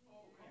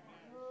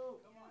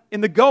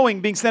 In the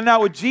going, being sent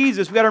out with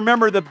Jesus, we got to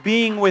remember the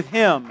being with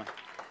him.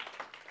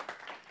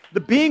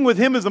 The being with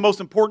him is the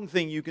most important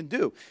thing you can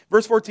do.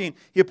 Verse 14,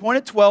 he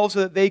appointed 12 so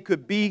that they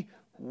could be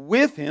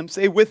with him,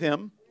 say with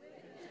him,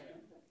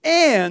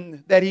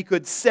 and that he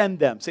could send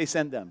them. Say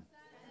send them.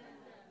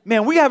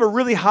 Man, we have a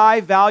really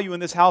high value in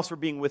this house for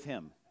being with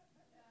him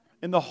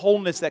and the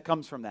wholeness that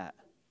comes from that.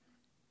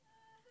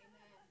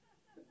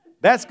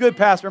 That's good,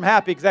 Pastor. I'm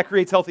happy because that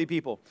creates healthy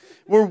people.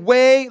 We're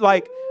way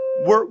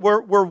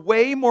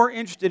more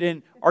interested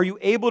in, are you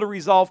able to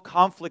resolve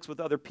conflicts with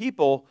other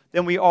people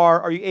than we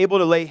are you able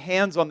to lay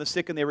hands on the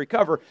sick and they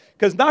recover?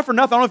 Because not for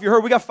nothing, I don't know if you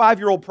heard, we got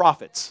 5-year-old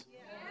prophets.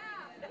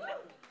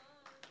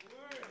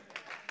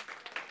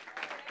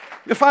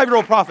 The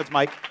 5-year-old prophets,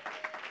 Mike.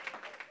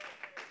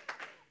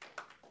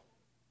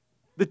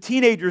 The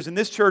teenagers in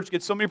this church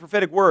get so many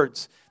prophetic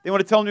words. They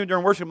want to tell me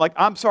during worship,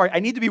 I'm sorry, I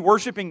need to be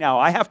worshiping now.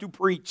 I have to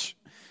preach.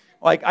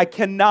 I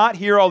cannot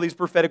hear all these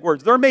prophetic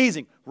words. They're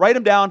amazing. Write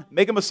them down,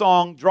 make them a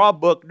song, draw a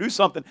book, do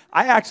something.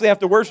 I actually have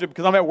to worship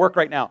because I'm at work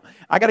right now.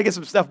 I got to get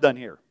some stuff done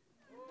here.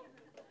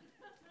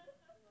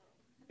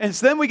 And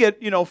so then we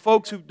get,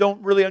 folks who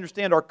don't really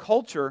understand our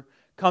culture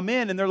come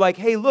in and they're like,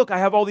 hey, look, I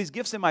have all these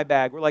gifts in my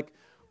bag. We're like,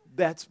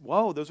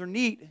 whoa, those are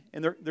neat.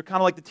 And they're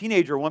kind of like the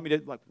teenager want me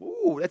to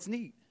whoa, that's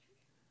neat.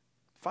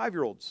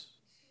 5-year-olds.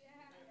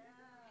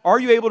 Are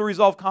you able to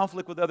resolve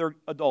conflict with other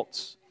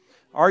adults?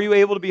 Are you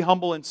able to be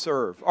humble and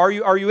serve? Are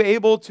you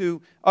able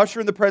to usher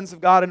in the presence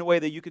of God in a way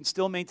that you can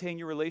still maintain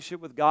your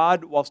relationship with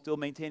God while still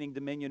maintaining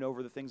dominion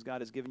over the things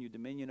God has given you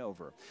dominion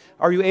over?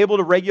 Are you able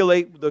to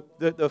regulate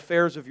the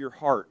affairs of your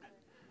heart?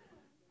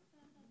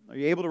 Are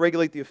you able to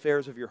regulate the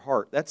affairs of your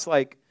heart? That's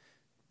like,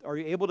 are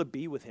you able to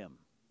be with him?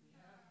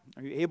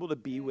 Are you able to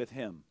be with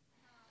him?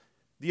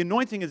 The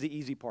anointing is the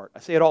easy part. I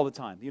say it all the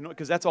time,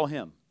 because that's all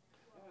Him.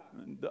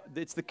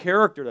 It's the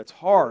character that's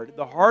hard.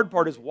 The hard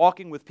part is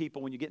walking with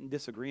people when you get in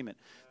disagreement.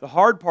 The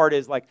hard part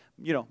is like,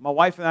 my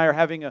wife and I are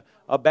having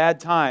a bad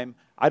time.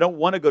 I don't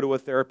want to go to a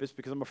therapist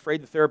because I'm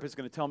afraid the therapist is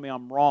going to tell me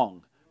I'm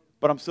wrong,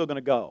 but I'm still going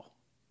to go.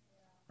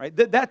 Right?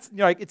 That's,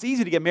 it's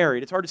easy to get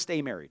married. It's hard to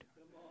stay married.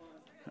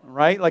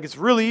 Right? Like, it's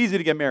really easy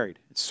to get married.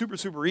 It's super,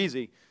 super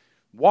easy.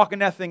 Walking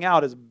that thing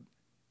out is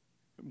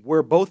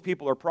where both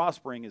people are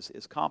prospering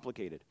is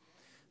complicated.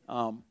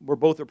 Where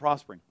both are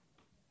prospering.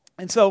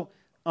 And so,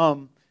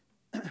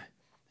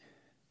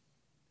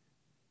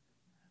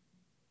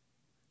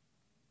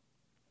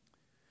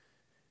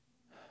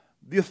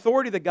 the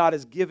authority that God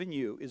has given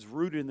you is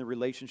rooted in the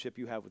relationship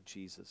you have with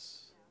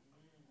Jesus.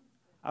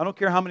 I don't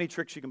care how many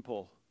tricks you can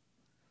pull.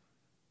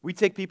 We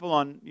take people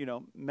on,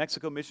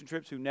 Mexico mission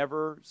trips who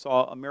never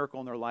saw a miracle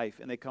in their life,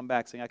 and they come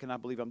back saying, I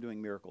cannot believe I'm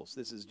doing miracles.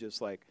 This is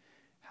just like,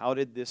 how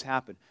did this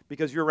happen?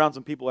 Because you're around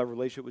some people who have a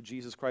relationship with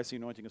Jesus Christ, the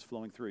anointing is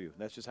flowing through you.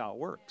 That's just how it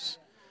works.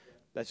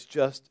 That's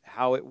just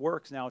how it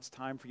works. Now it's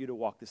time for you to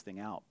walk this thing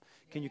out.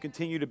 Can you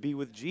continue to be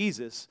with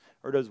Jesus,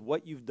 or does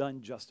what you've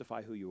done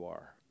justify who you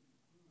are?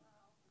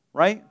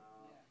 Right?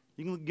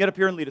 You can get up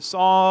here and lead a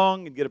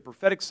song and get a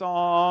prophetic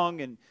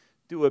song and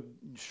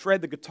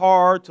shred the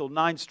guitar till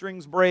 9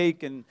 strings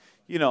break and,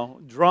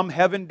 drum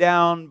heaven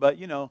down. But,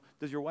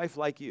 does your wife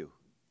like you?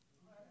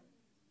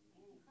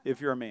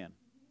 If you're a man.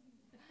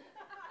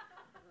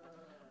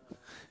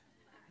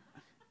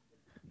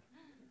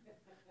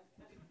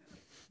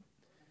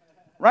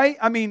 Right?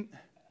 I mean,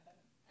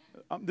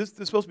 this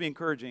is supposed to be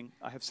encouraging.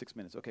 I have 6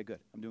 minutes. Okay, good.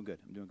 I'm doing good.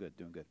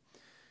 Doing good.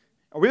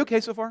 Are we okay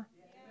so far?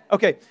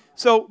 Okay.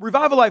 So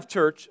Revival Life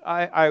Church,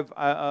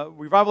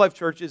 Revival Life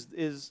Church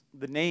is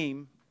the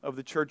name of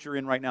the church you're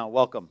in right now.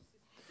 Welcome.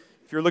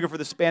 If you're looking for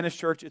the Spanish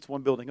church, it's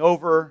one building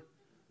over.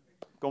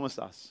 ¿Cómo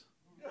estás?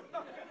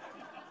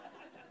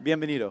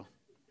 Bienvenido.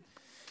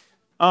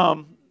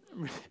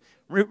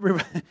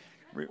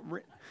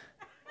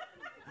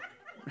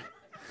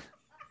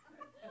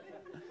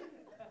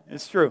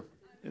 It's true.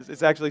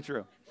 It's actually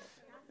true.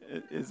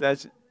 It's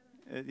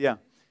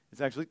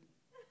actually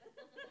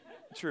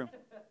true.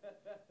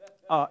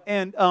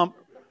 And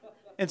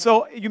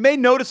so you may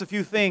notice a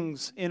few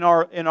things in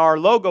our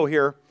logo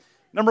here.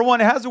 Number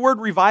one, it has the word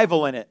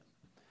revival in it.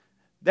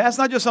 That's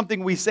not just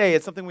something we say,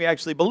 it's something we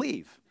actually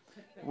believe.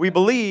 We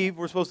believe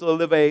we're supposed to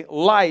live a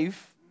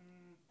life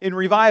in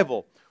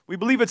revival. We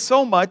believe it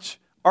so much,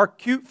 our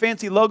cute,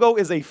 fancy logo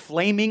is a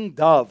flaming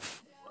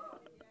dove.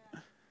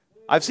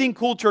 I've seen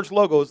cool church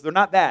logos. They're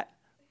not that.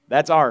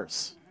 That's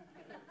ours.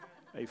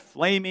 A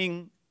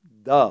flaming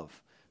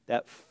dove.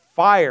 That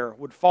fire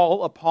would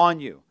fall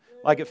upon you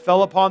like it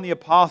fell upon the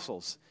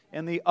apostles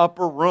in the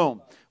upper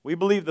room. We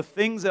believe the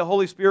things that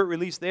Holy Spirit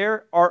released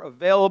there are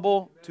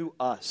available to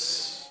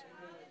us.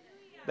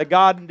 That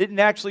God didn't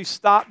actually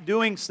stop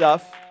doing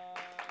stuff.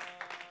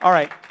 All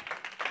right.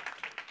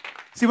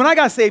 See, when I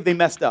got saved, they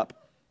messed up.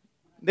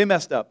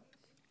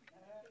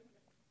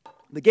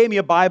 They gave me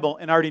a Bible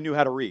and I already knew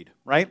how to read,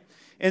 right?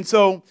 And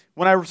so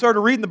when I started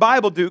reading the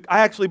Bible, Duke,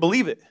 I actually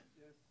believe it.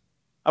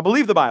 I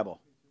believe the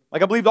Bible.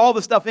 Like I believed all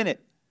the stuff in it.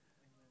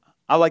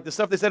 I like the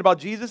stuff they said about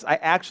Jesus. I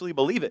actually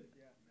believe it.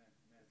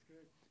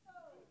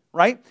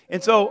 Right?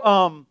 And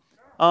so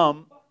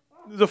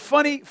there's a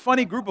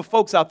funny group of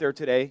folks out there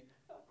today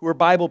who are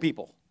Bible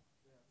people.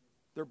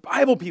 They're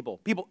Bible people.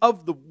 People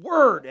of the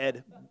Word,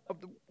 Ed.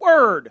 Of the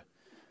Word.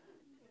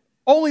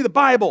 Only the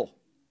Bible.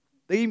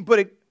 They even put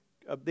it,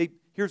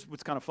 here's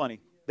what's kind of funny.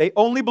 They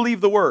only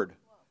believe the Word.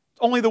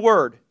 Only the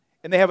Word.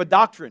 And they have a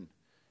doctrine.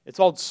 It's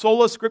called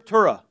sola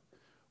scriptura,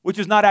 which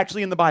is not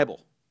actually in the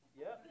Bible.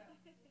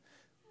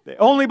 They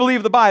only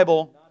believe the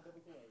Bible,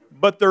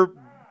 but their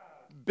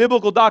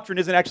biblical doctrine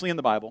isn't actually in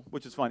the Bible,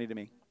 which is funny to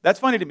me. That's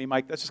funny to me,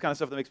 Mike. That's just kind of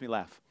stuff that makes me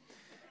laugh.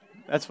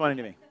 That's funny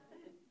to me.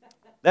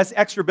 That's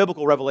extra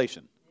biblical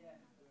revelation,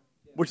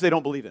 which they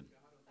don't believe in.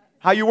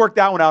 How you work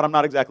that one out, I'm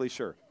not exactly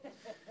sure.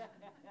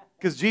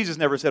 Because Jesus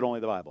never said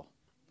only the Bible.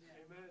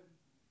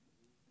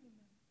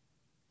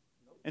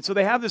 And so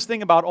they have this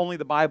thing about only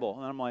the Bible.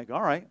 And I'm like,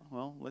 all right,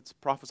 well, let's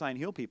prophesy and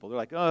heal people. They're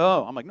like,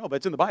 oh. I'm like, no, but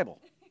it's in the Bible.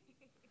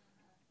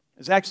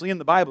 It's actually in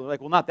the Bible. They're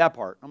like, well, not that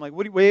part. I'm like,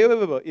 wait.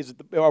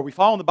 Are we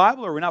following the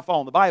Bible or are we not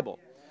following the Bible?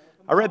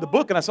 I read the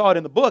book and I saw it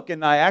in the book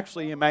and I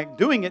actually am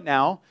doing it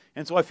now.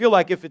 And so I feel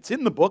like if it's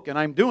in the book and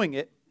I'm doing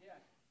it,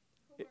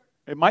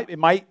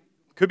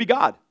 could be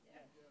God.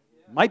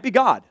 Might be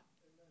God.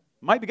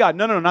 Might be God.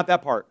 No, not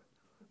that part.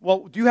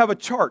 Well, do you have a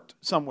chart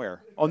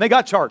somewhere? Oh, and they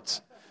got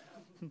charts.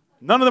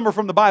 None of them are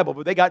from the Bible,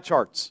 but they got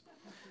charts.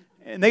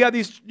 And they got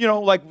these,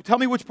 like, tell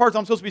me which parts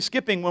I'm supposed to be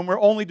skipping when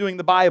we're only doing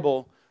the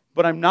Bible,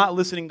 but I'm not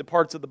listening to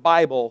parts of the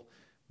Bible.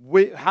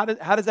 How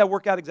does that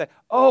work out exactly?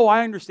 Oh,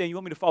 I understand. You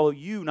want me to follow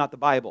you, not the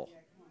Bible.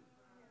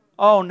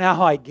 Oh,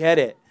 now I get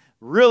it.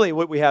 Really,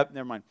 what we have,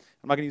 never mind.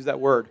 I'm not going to use that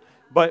word.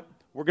 But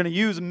we're going to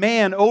use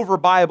man over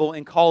Bible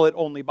and call it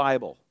only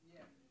Bible.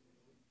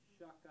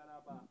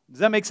 Does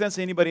that make sense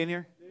to anybody in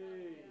here?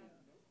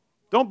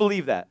 Don't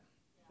believe that.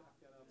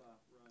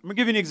 I'm going to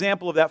give you an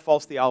example of that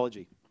false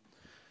theology.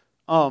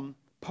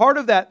 Part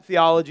of that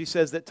theology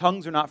says that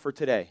tongues are not for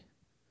today,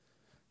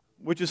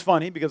 which is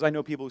funny because I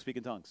know people who speak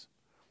in tongues.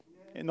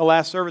 In the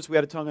last service, we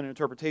had a tongue and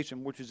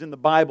interpretation, which is in the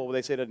Bible, but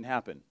they say it doesn't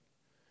happen.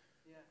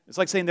 It's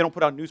like saying they don't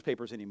put out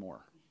newspapers anymore.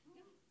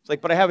 It's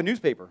like, but I have a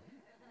newspaper.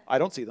 I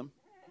don't see them.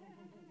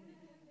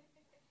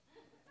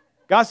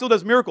 God still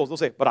does miracles. They'll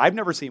say, but I've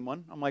never seen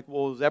one. I'm like,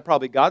 well, is that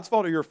probably God's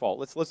fault or your fault?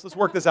 Let's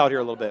work this out here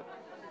a little bit.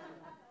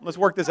 Let's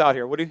work this out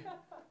here.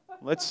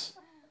 Let's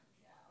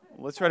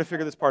try to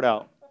figure this part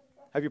out.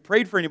 Have you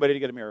prayed for anybody to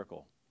get a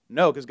miracle?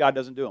 No, because God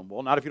doesn't do them.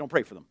 Well, not if you don't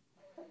pray for them.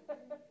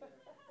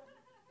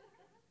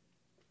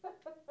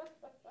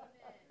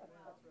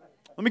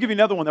 Let me give you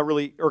another one that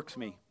really irks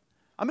me.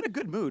 I'm in a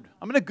good mood.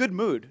 I'm in a good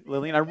mood,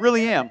 Lillian. I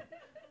really am.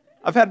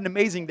 I've had an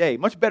amazing day,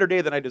 much better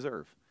day than I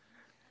deserve.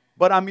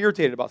 But I'm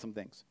irritated about some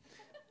things.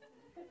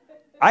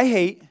 I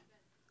hate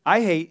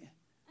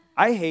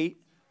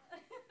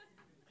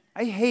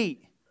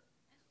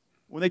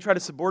when they try to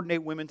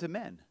subordinate women to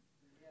men,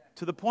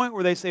 to the point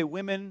where they say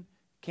women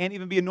can't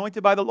even be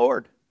anointed by the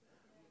Lord.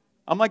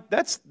 I'm like,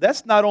 that's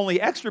not only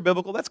extra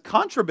biblical, that's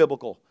contra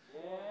biblical.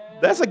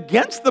 That's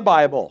against the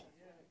Bible.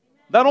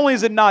 Not only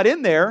is it not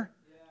in there,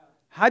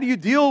 how do you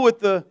deal with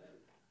the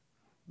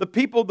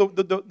people,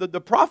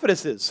 the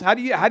prophetesses? How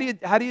do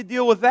you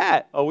deal with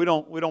that? Oh, we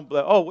don't.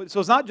 Oh, so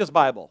it's not just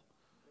Bible.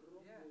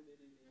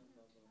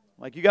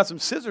 Like you got some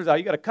scissors out,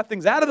 you got to cut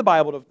things out of the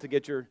Bible to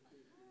get your.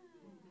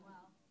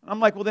 I'm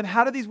like, well, then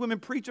how do these women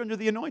preach under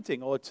the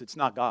anointing? Oh, it's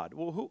not God.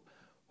 Well,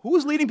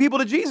 who's leading people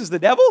to Jesus? The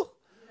devil?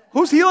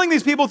 Who's healing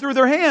these people through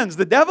their hands?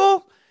 The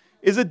devil?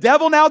 Is the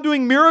devil now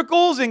doing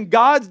miracles and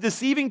God's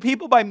deceiving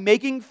people by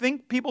making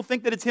people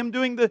think that it's him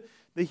doing the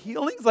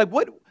healings? Like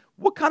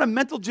what kind of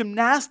mental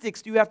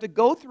gymnastics do you have to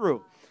go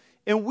through?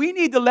 And we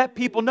need to let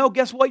people know,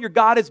 guess what? Your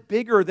God is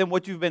bigger than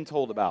what you've been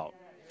told about.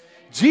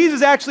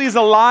 Jesus actually is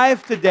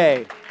alive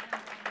today.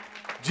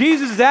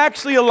 Jesus is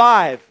actually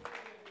alive.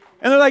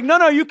 And they're like,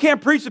 no, you can't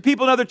preach to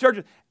people in other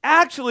churches.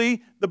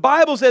 Actually, the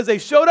Bible says they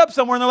showed up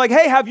somewhere and they're like,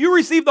 hey, have you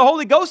received the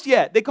Holy Ghost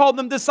yet? They called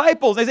them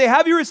disciples. They say,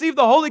 have you received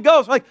the Holy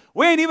Ghost? We're like,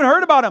 we ain't even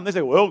heard about him. They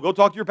say, well, go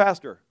talk to your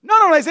pastor.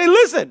 No. They say,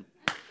 listen,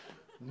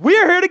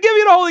 we're here to give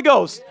you the Holy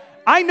Ghost.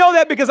 I know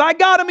that because I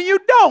got him and you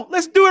don't.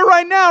 Let's do it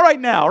right now,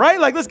 right?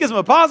 Like, let's get some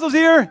apostles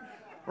here.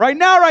 Right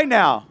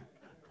now.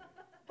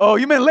 Oh,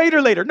 you meant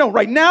later. No,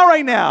 right now.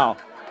 Right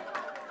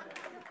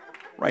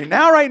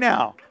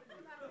now.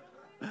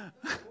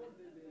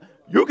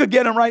 You could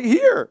get him right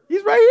here.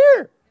 He's right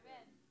here.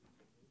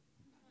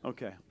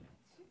 Okay.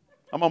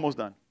 I'm almost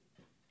done.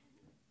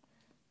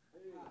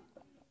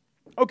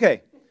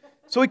 Okay.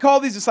 So he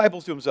called these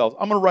disciples to himself.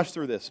 I'm going to rush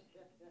through this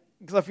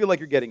because I feel like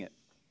you're getting it.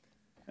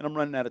 And I'm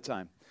running out of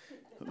time.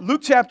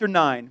 Luke chapter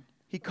 9,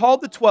 he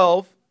called the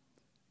 12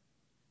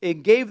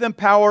 and gave them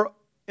power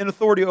and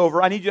authority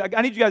over. I need you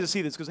guys to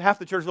see this because half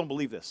the church don't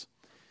believe this.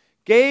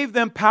 Gave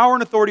them power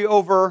and authority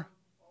over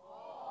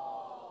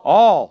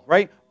all,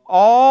 right?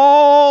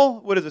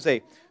 All, what does it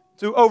say?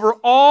 To over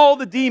all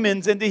the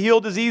demons and to heal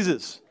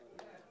diseases.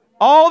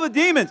 All the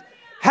demons.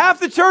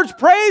 Half the church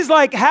prays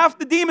like half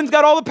the demons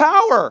got all the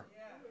power.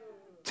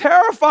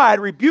 Terrified,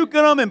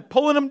 rebuking them and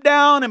pulling them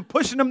down and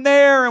pushing them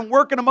there and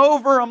working them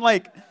over. I'm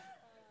like,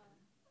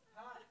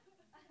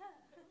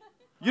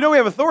 you know we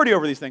have authority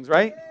over these things,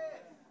 right?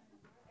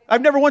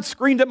 I've never once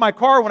screamed at my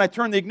car when I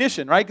turn the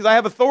ignition, right? Because I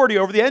have authority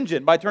over the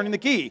engine by turning the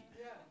key.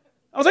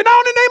 I was like, no,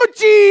 in the name of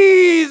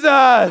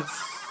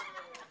Jesus.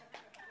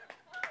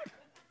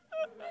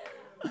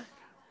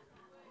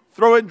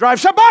 Throw it and drive.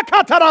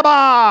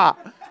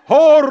 Shabakataraba.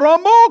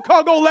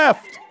 Horomoka, go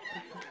left.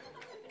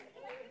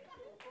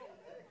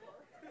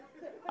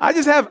 I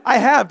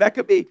have. That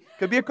could be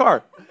a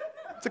car.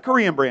 It's a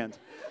Korean brand.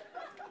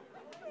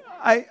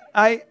 I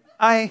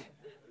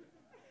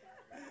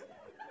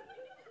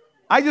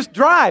just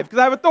drive because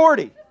I have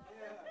authority.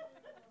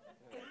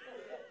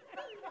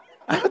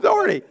 I have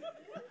authority.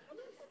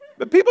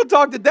 But people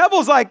talk to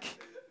devils like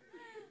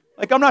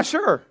I'm not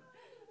sure.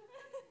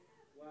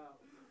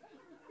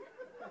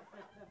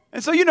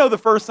 And so the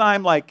first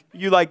time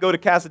you go to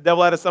cast a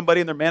devil out of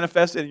somebody and they're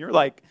manifested and you're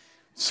like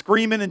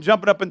screaming and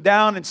jumping up and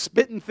down and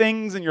spitting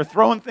things and you're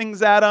throwing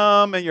things at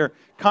them and you're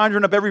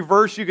conjuring up every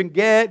verse you can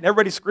get and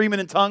everybody's screaming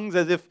in tongues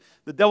as if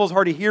the devil's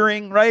hardly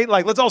hearing, right?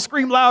 Like, let's all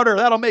scream louder.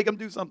 That'll make him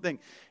do something.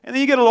 And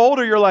then you get a little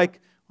older, you're like,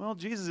 well,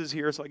 Jesus is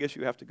here, so I guess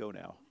you have to go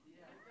now.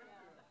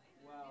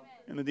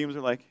 And the demons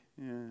are like,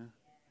 yeah.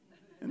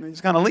 And they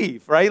just kind of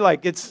leave, right?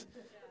 Like it's...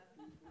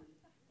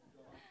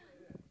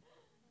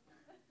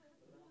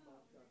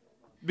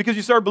 Because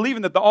you start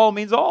believing that the all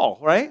means all,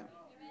 right?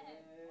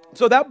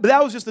 So that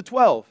was just the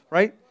 12,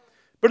 right?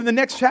 But in the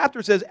next chapter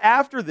it says,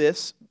 after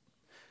this,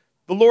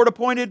 the Lord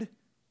appointed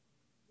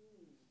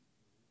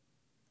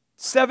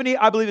 70,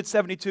 I believe it's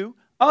 72,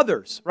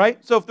 others,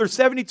 right? So if there's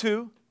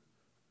 72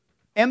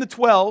 and the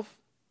 12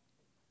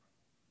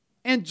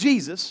 and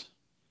Jesus,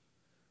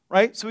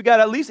 right? So we got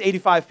at least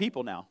 85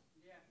 people now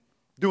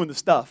doing the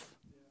stuff,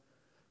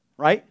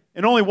 right?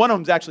 And only one of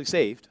them's actually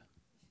saved.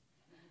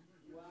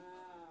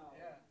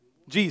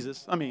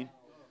 Jesus, I mean.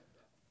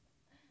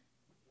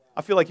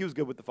 I feel like he was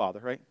good with the Father,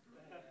 right?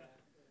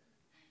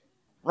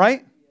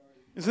 Right?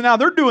 And so now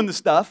they're doing the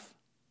stuff.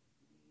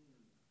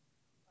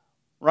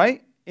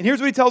 Right? And here's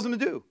what he tells them to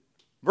do.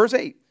 Verse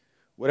 8.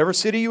 Whatever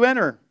city you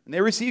enter, and they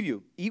receive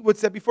you, eat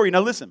what's set before you.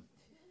 Now listen.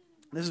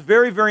 This is a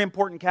very, very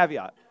important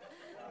caveat.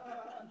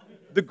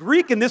 The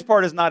Greek in this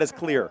part is not as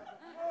clear.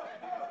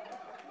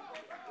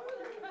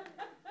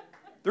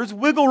 There's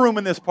wiggle room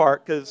in this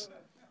part because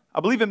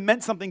I believe it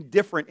meant something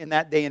different in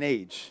that day and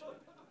age.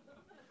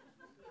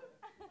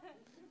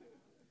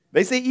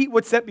 They say eat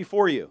what's set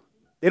before you.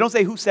 They don't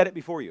say who set it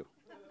before you.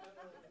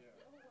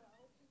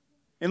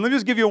 And let me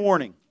just give you a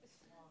warning.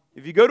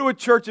 If you go to a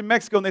church in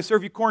Mexico and they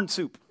serve you corn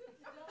soup,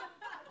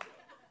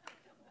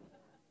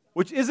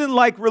 which isn't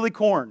like really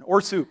corn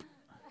or soup.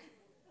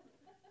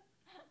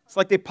 It's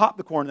like they pop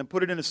the corn and then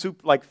put it in a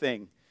soup-like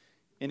thing.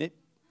 And it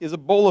is a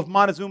bowl of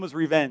Montezuma's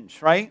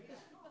revenge, right?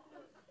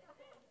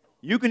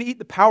 You can eat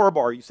the power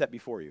bar you set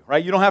before you,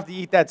 right? You don't have to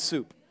eat that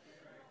soup.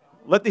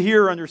 Let the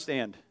hearer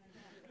understand.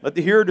 Let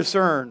the hearer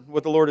discern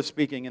what the Lord is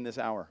speaking in this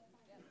hour.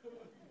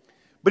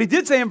 But he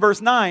did say in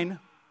verse 9,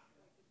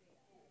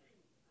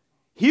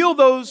 heal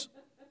those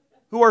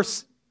who are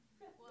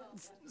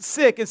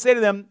sick and say to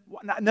them,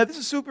 now this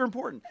is super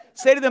important,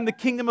 say to them the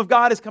kingdom of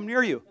God has come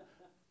near you.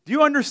 Do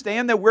you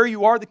understand that where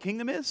you are, the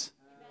kingdom is?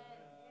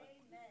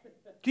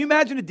 Can you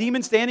imagine a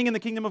demon standing in the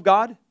kingdom of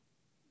God?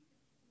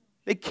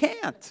 They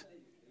can't.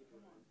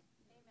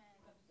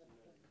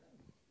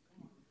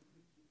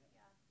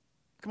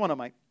 Come on up,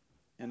 Mike.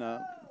 And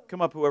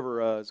come up,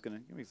 whoever is going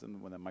to, give me something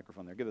with that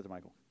microphone there. Give it to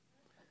Michael.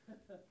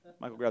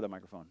 Michael, grab that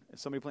microphone.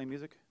 Is somebody playing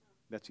music?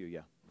 That's you,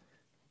 yeah.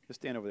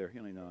 Just stand over there.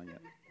 You don't even know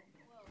yet.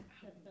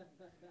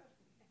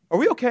 Are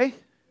we okay?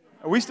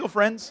 Are we still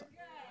friends?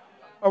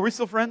 Are we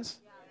still friends?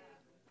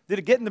 Did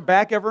it get in the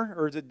back ever,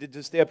 or did it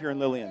just stay up here in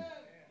Lillian?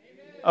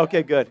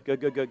 Okay, good.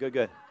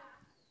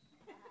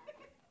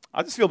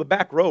 I just feel the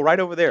back row right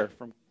over there,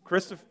 from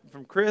Chris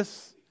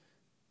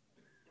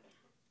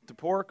to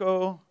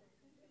Porco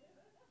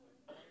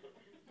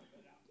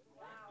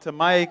to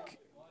Mike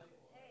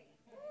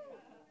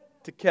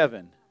to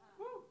Kevin.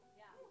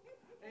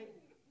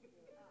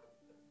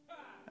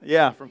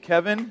 Yeah, from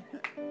Kevin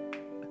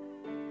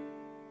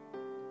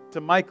to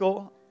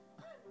Michael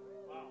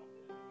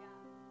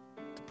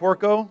to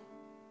Porco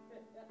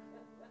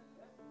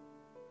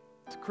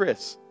to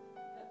Chris.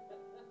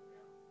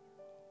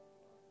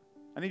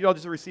 I need you all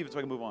just to receive it so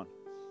I can move on.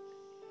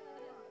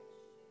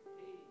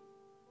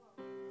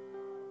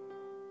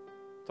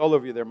 It's all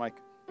over you there, Mike.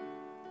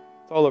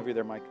 It's all over you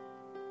there, Mike.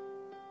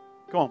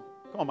 Come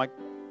on, Mike.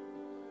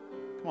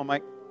 Come on,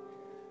 Mike.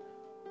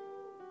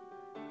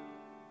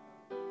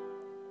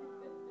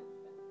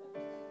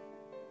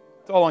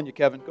 It's all on you,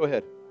 Kevin. Go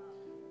ahead.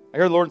 I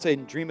hear the Lord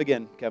saying, dream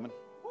again, Kevin.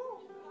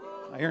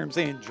 I hear him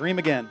saying, dream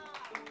again.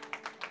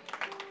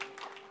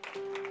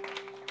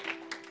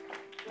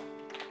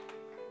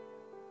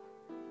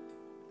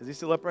 Is he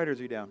still upright or is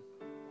he down?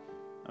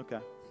 Okay.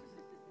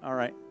 All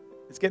right.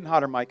 It's getting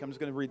hotter, Mike. I'm just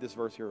going to read this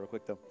verse here real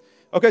quick, though.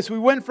 Okay, so we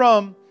went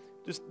from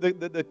just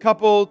the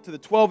couple to the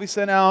 12 he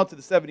sent out to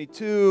the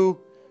 72.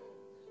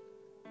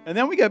 And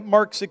then we get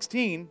Mark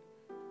 16,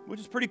 which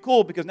is pretty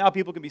cool because now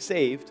people can be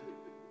saved.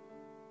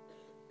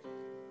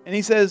 And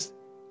he says,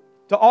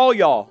 to all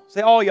y'all,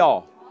 say all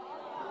y'all.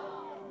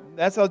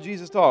 That's how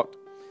Jesus talked.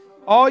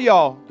 All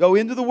y'all, go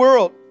into the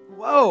world.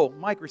 Whoa,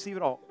 Mike, receive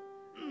it all.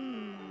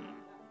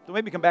 Don't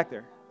make me come back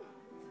there.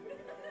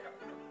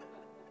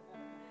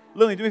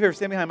 Lillian, do me a favor,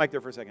 stand behind Mike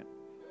there for a second.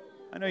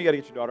 I know you got to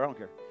get your daughter, I don't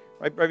care.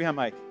 Right behind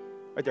Mike.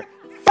 Right there.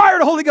 Fire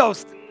the Holy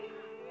Ghost!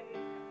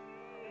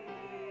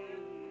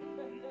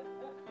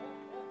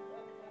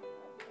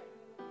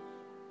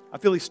 I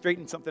feel he's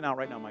straightening something out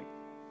right now, Mike.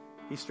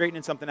 He's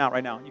straightening something out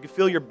right now. You can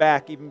feel your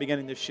back even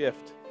beginning to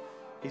shift.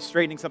 He's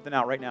straightening something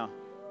out right now.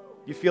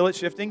 You feel it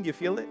shifting? Do you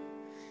feel it?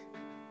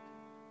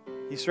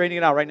 He's straightening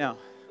it out right now.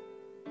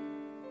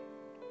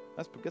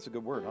 That's a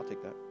good word. I'll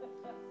take that.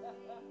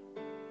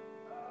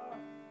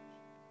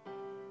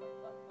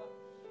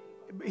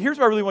 Here's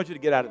what I really want you to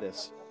get out of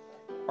this.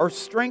 Our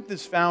strength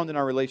is found in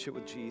our relationship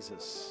with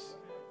Jesus.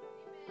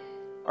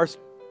 Our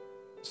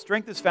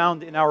strength is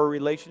found in our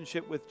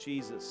relationship with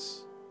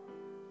Jesus.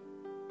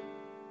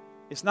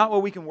 It's not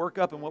what we can work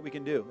up and what we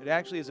can do. It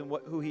actually is in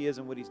who He is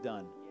and what He's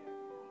done.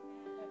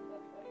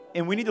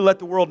 And we need to let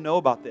the world know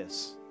about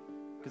this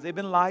because they've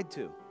been lied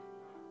to.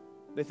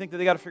 They think that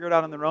they got to figure it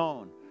out on their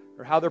own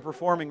or how they're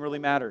performing really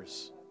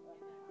matters.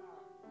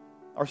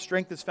 Our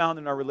strength is found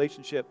in our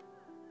relationship.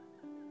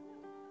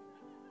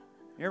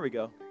 Here we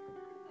go.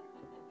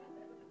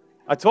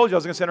 I told you I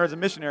was going to send her as a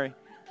missionary.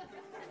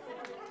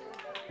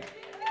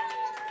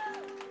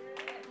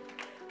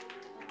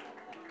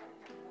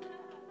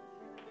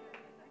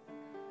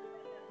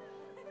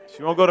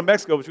 She won't go to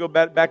Mexico, but she'll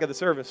go back at the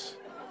service.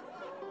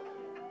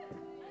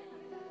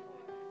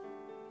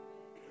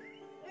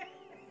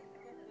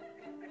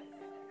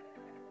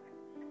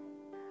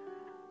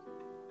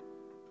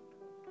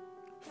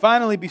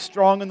 Finally, be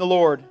strong in the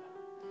Lord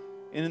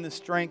and in the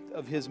strength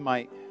of His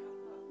might.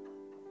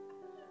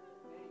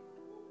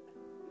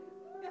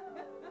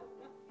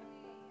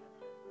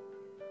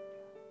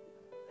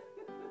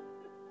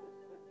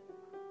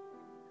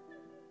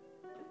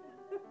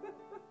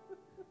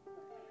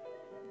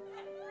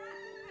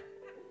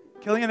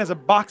 Kellyanne has a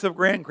box of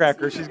graham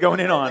crackers she's going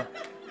in on.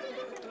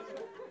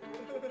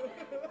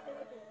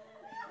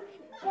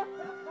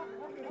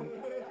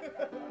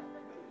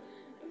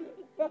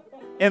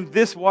 And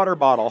this water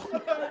bottle.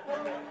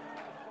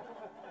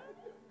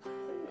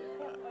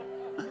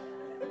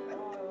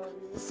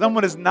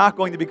 Someone is not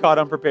going to be caught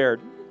unprepared.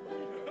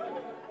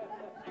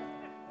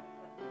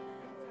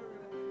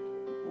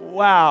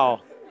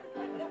 Wow.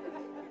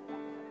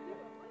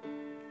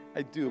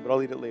 I do, but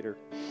I'll eat it later.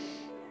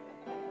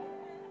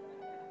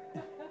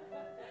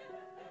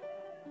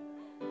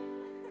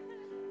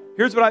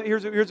 Here's where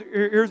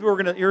we're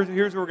gonna land.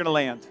 Here's where we're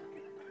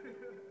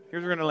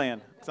gonna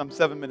land. Because I'm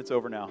 7 minutes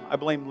over now. I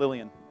blame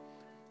Lillian.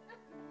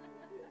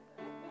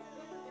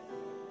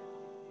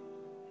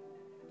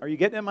 Are you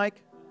getting it,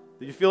 Mike?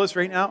 Did you feel it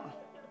straighten out?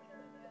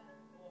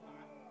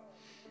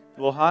 A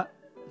little hot?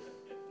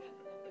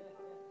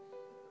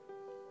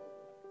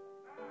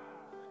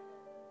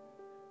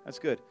 That's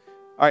good.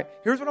 All right,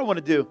 here's what I want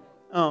to do.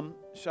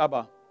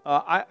 Shaba,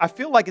 I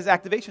feel like it's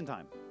activation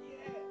time.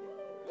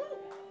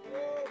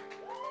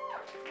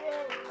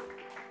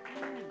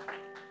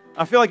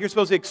 I feel like you're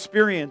supposed to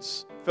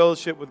experience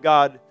fellowship with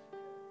God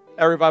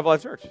at Revival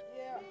Life Church,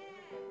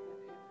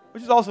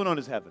 which is also known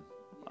as heaven.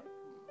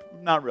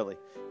 Not really,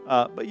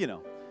 but you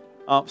know.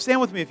 Stand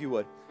with me if you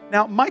would.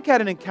 Now, Mike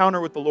had an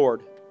encounter with the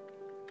Lord.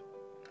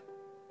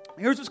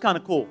 Here's what's kind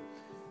of cool.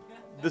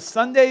 The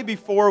Sunday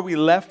before we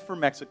left for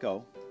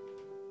Mexico,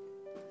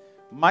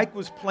 Mike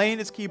was playing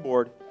his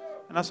keyboard,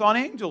 and I saw an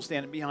angel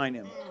standing behind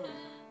him.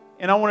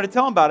 And I wanted to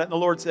tell him about it, and the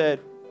Lord said,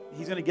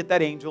 he's going to get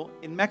that angel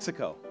in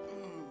Mexico.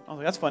 I was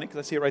like, that's funny,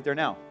 because I see it right there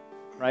now,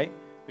 right?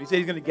 But he said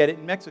he's going to get it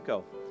in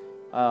Mexico.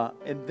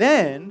 And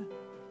then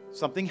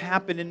something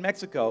happened in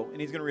Mexico,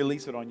 and he's going to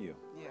release it on you.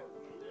 Yeah.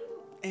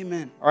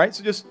 Amen. All right,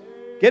 so just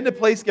get into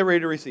place, get ready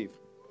to receive.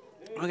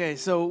 Okay,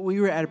 so we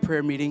were at a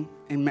prayer meeting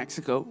in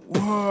Mexico.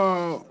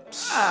 Whoa.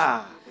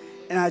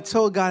 And I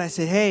told God, I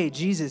said, hey,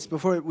 Jesus,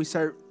 before we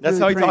start That's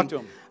really how praying, he talked to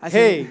him. I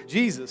Hey, said,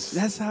 Jesus.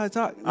 That's how I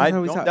talk. That's I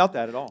how we don't talk. doubt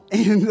that at all.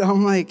 And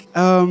I'm like,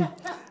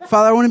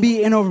 Father, I want to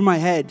be in over my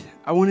head.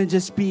 I want to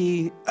just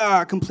be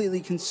completely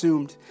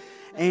consumed.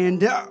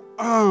 And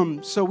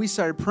so we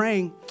started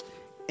praying.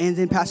 And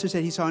then Pastor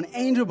said he saw an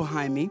angel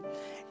behind me.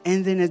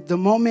 And then at the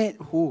moment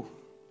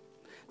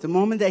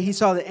that he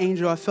saw the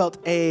angel, I felt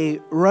a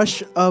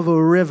rush of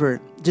a river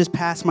just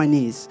past my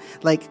knees.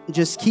 Like,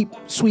 just keep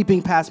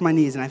sweeping past my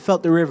knees. And I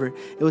felt the river.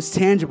 It was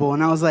tangible.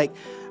 And I was like,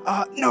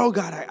 no,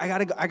 God, I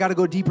gotta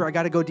go deeper. I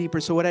gotta go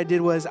deeper. So what I did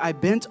was I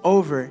bent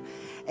over,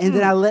 and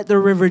then I let the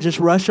river just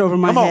rush over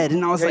my head.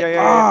 And I was So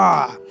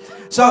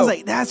I was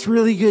like, that's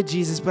really good,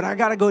 Jesus, but I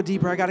gotta go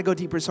deeper. I gotta go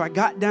deeper. So I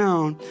got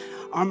down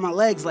on my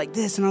legs like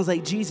this, and I was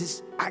like,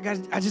 Jesus, I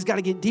just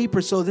gotta get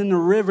deeper. So then the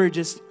river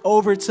just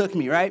overtook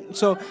me, right?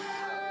 So,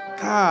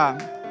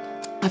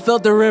 I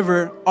felt the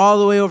river all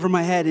the way over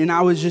my head, and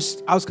I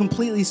was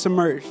completely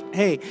submerged.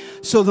 Hey,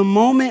 so the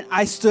moment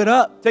I stood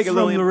up from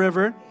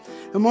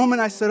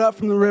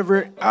the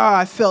river,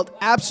 I felt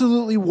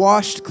absolutely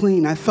washed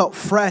clean. I felt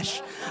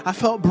fresh. I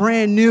felt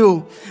brand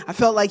new. I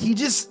felt like he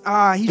just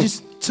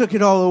took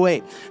it all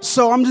away.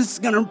 So I'm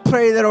just going to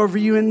pray that over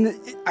you in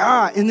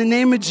the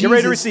name of Jesus. Get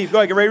ready to receive. Go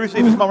ahead, get ready to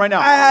receive. Come on right now.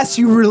 I ask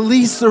you,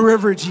 release the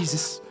river,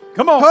 Jesus.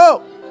 Come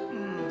on.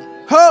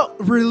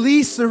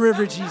 Release the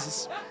river,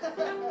 Jesus.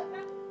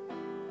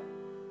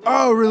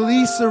 Oh,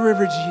 release the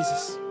river,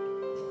 Jesus.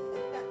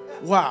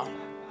 Wow.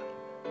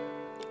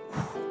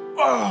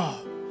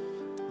 Oh.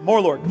 More,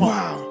 Lord. Come on.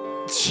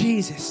 Wow.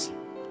 Jesus.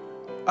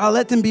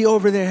 Let them be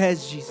over their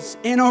heads, Jesus.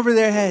 In over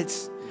their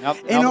heads.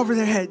 Over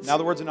their heads. Now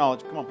the words of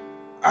knowledge. Come on.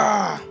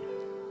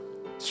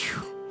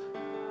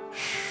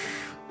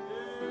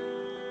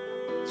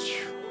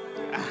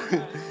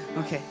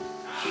 Okay.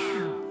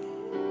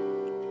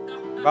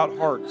 About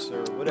hearts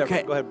or whatever.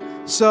 Okay. Go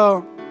ahead.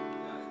 So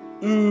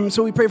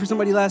we prayed for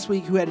somebody last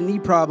week who had a knee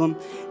problem,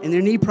 and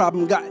their knee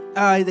problem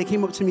they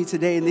came up to me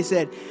today and they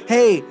said,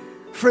 hey,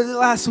 for the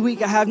last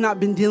week I have not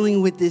been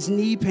dealing with this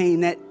knee pain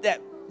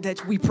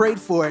that we prayed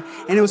for,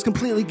 and it was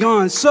completely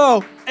gone.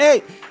 So,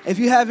 hey, if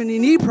you have any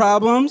knee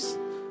problems,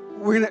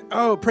 we're going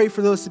to pray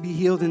for those to be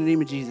healed in the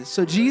name of Jesus.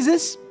 So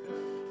Jesus,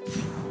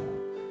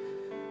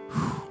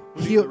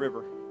 heal the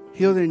river.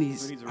 Heal their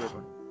knees. Who needs a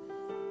river?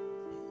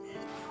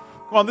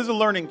 Come on, this is a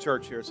learning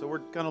church here, so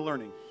we're kind of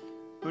learning.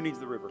 Who needs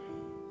the river?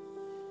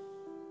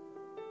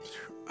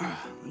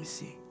 Let me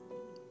see.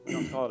 We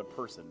don't call it a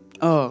person.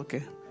 Oh,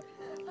 okay.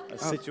 A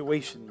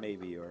situation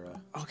maybe, or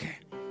okay.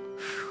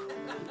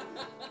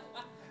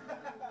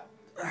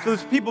 So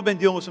there's people been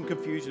dealing with some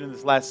confusion in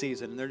this last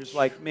season, and they're just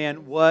like,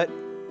 man, what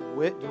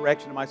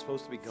direction am I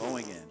supposed to be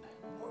going in?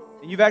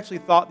 And you've actually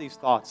thought these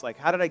thoughts, like,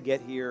 how did I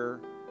get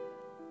here?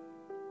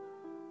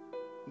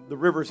 The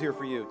river's here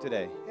for you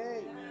today.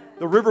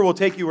 The river will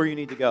take you where you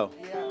need to go.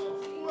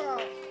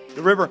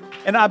 The river.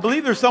 And I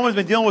believe there's someone who's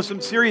been dealing with some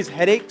serious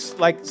headaches,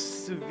 like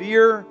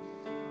severe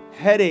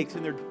headaches,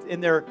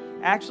 and they're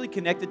actually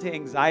connected to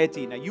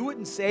anxiety. Now, you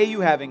wouldn't say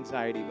you have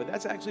anxiety, but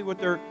that's actually what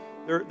they're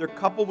they're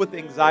coupled with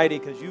anxiety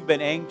because you've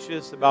been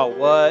anxious about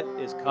what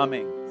is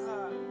coming.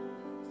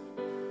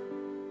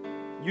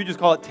 You just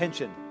call it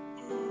tension.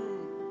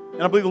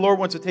 And I believe the Lord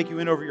wants to take you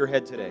in over your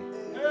head today.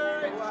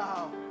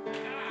 Wow.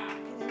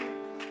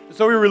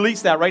 So we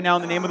release that right now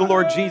in the name of the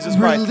Lord Jesus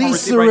Christ.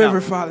 Release the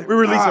river, Father. We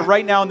release it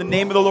right now in the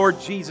name of the Lord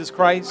Jesus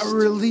Christ.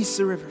 Release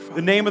the river, Father.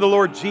 The name of the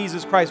Lord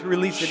Jesus Christ. We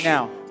release it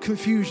now.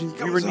 Confusion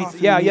comes off.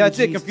 Yeah, that's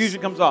it.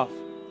 Confusion comes off.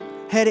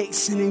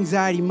 Headaches and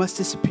anxiety must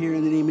disappear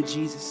in the name of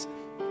Jesus.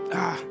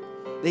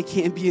 They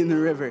can't be in the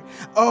river.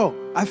 Oh,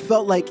 I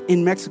felt like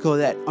in Mexico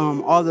that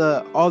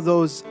all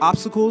those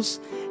obstacles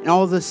and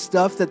all the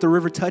stuff that the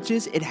river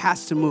touches, it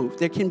has to move.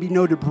 There can be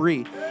no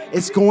debris.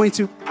 It's going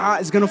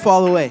to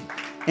fall away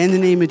in the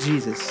name of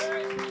Jesus.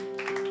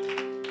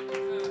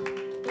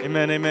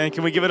 Amen, amen.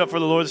 Can we give it up for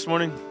the Lord this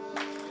morning?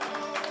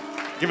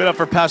 Give it up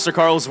for Pastor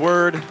Carl's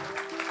word.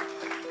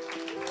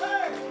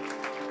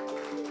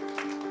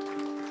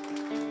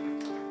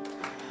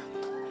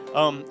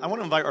 I want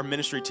to invite our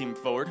ministry team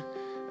forward.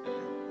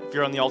 If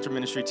you're on the altar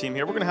ministry team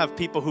here, we're going to have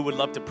people who would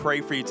love to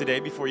pray for you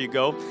today before you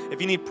go. If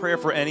you need prayer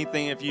for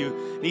anything, if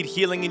you need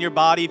healing in your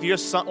body, if you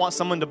just want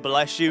someone to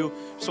bless you,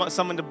 just want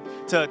someone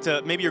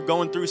to maybe you're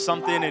going through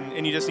something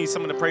and you just need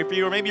someone to pray for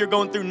you, or maybe you're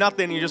going through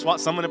nothing and you just want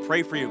someone to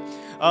pray for you.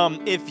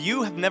 If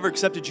you have never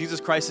accepted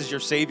Jesus Christ as your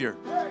Savior,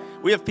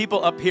 we have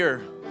people up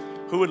here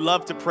who would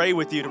love to pray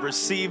with you to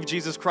receive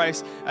Jesus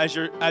Christ as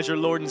your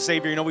Lord and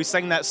Savior. You know, we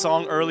sang that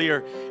song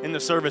earlier in the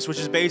service, which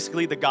is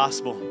basically the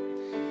gospel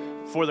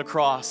for the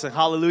cross. And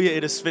hallelujah,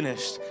 it is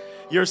finished.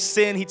 Your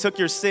sin, he took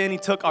your sin, he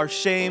took our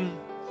shame.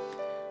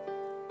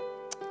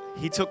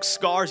 He took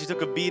scars, he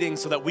took a beating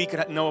so that we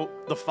could know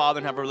the Father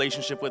and have a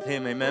relationship with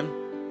him. Amen.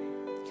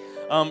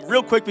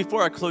 Real quick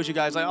before I close, you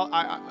guys,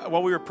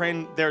 while we were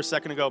praying there a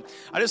second ago,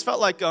 I just felt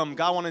like God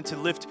wanted to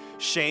lift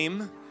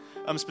shame,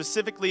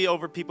 specifically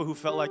over people who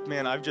felt like,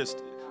 man,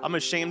 I'm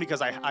ashamed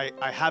because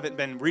I haven't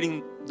been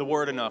reading the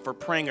word enough or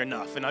praying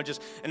enough. And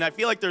I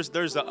feel like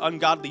there's an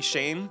ungodly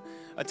shame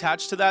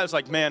attached to that. It's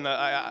like, man,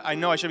 I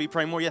know I should be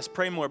praying more. Yes,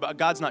 pray more, but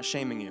God's not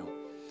shaming you.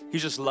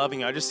 He's just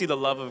loving you. I just see the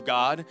love of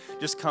God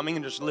just coming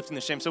and just lifting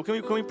the shame. So can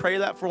we pray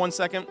that for 1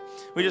 second?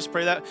 We just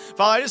pray that.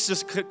 Father, I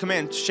just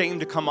command shame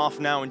to come off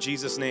now in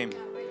Jesus' name.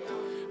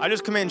 I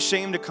just command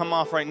shame to come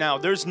off right now.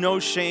 There's no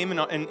shame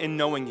in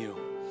knowing you.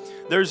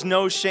 There's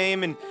no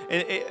shame in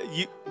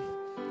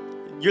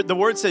the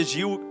word says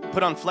you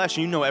put on flesh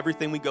and you know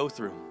everything we go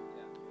through.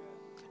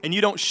 And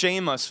you don't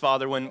shame us,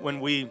 Father,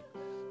 when we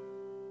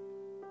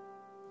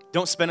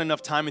don't spend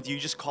enough time with you.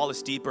 You just call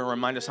us deeper and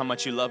remind us how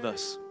much you love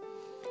us.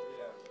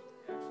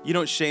 You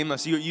don't shame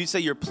us. You say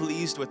you're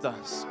pleased with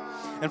us.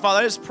 And Father,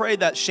 I just pray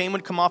that shame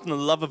would come off and the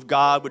love of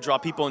God would draw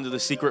people into the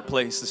secret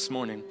place this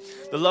morning.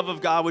 The love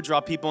of God would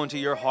draw people into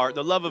your heart.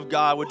 The love of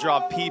God would draw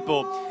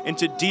people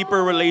into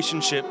deeper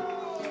relationship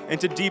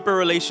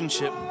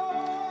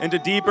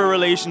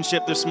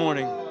this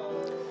morning.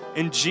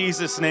 In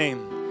Jesus'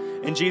 name.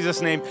 In Jesus'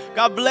 name.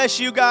 God bless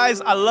you guys.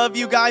 I love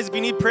you guys. If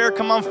you need prayer,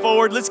 come on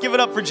forward. Let's give it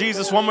up for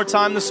Jesus one more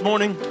time this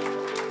morning.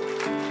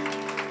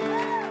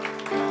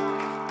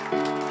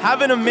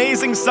 Have an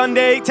amazing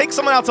Sunday. Take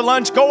someone out to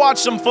lunch. Go watch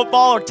some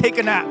football or take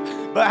a nap.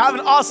 But have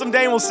an awesome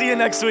day and we'll see you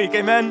next week.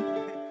 Amen.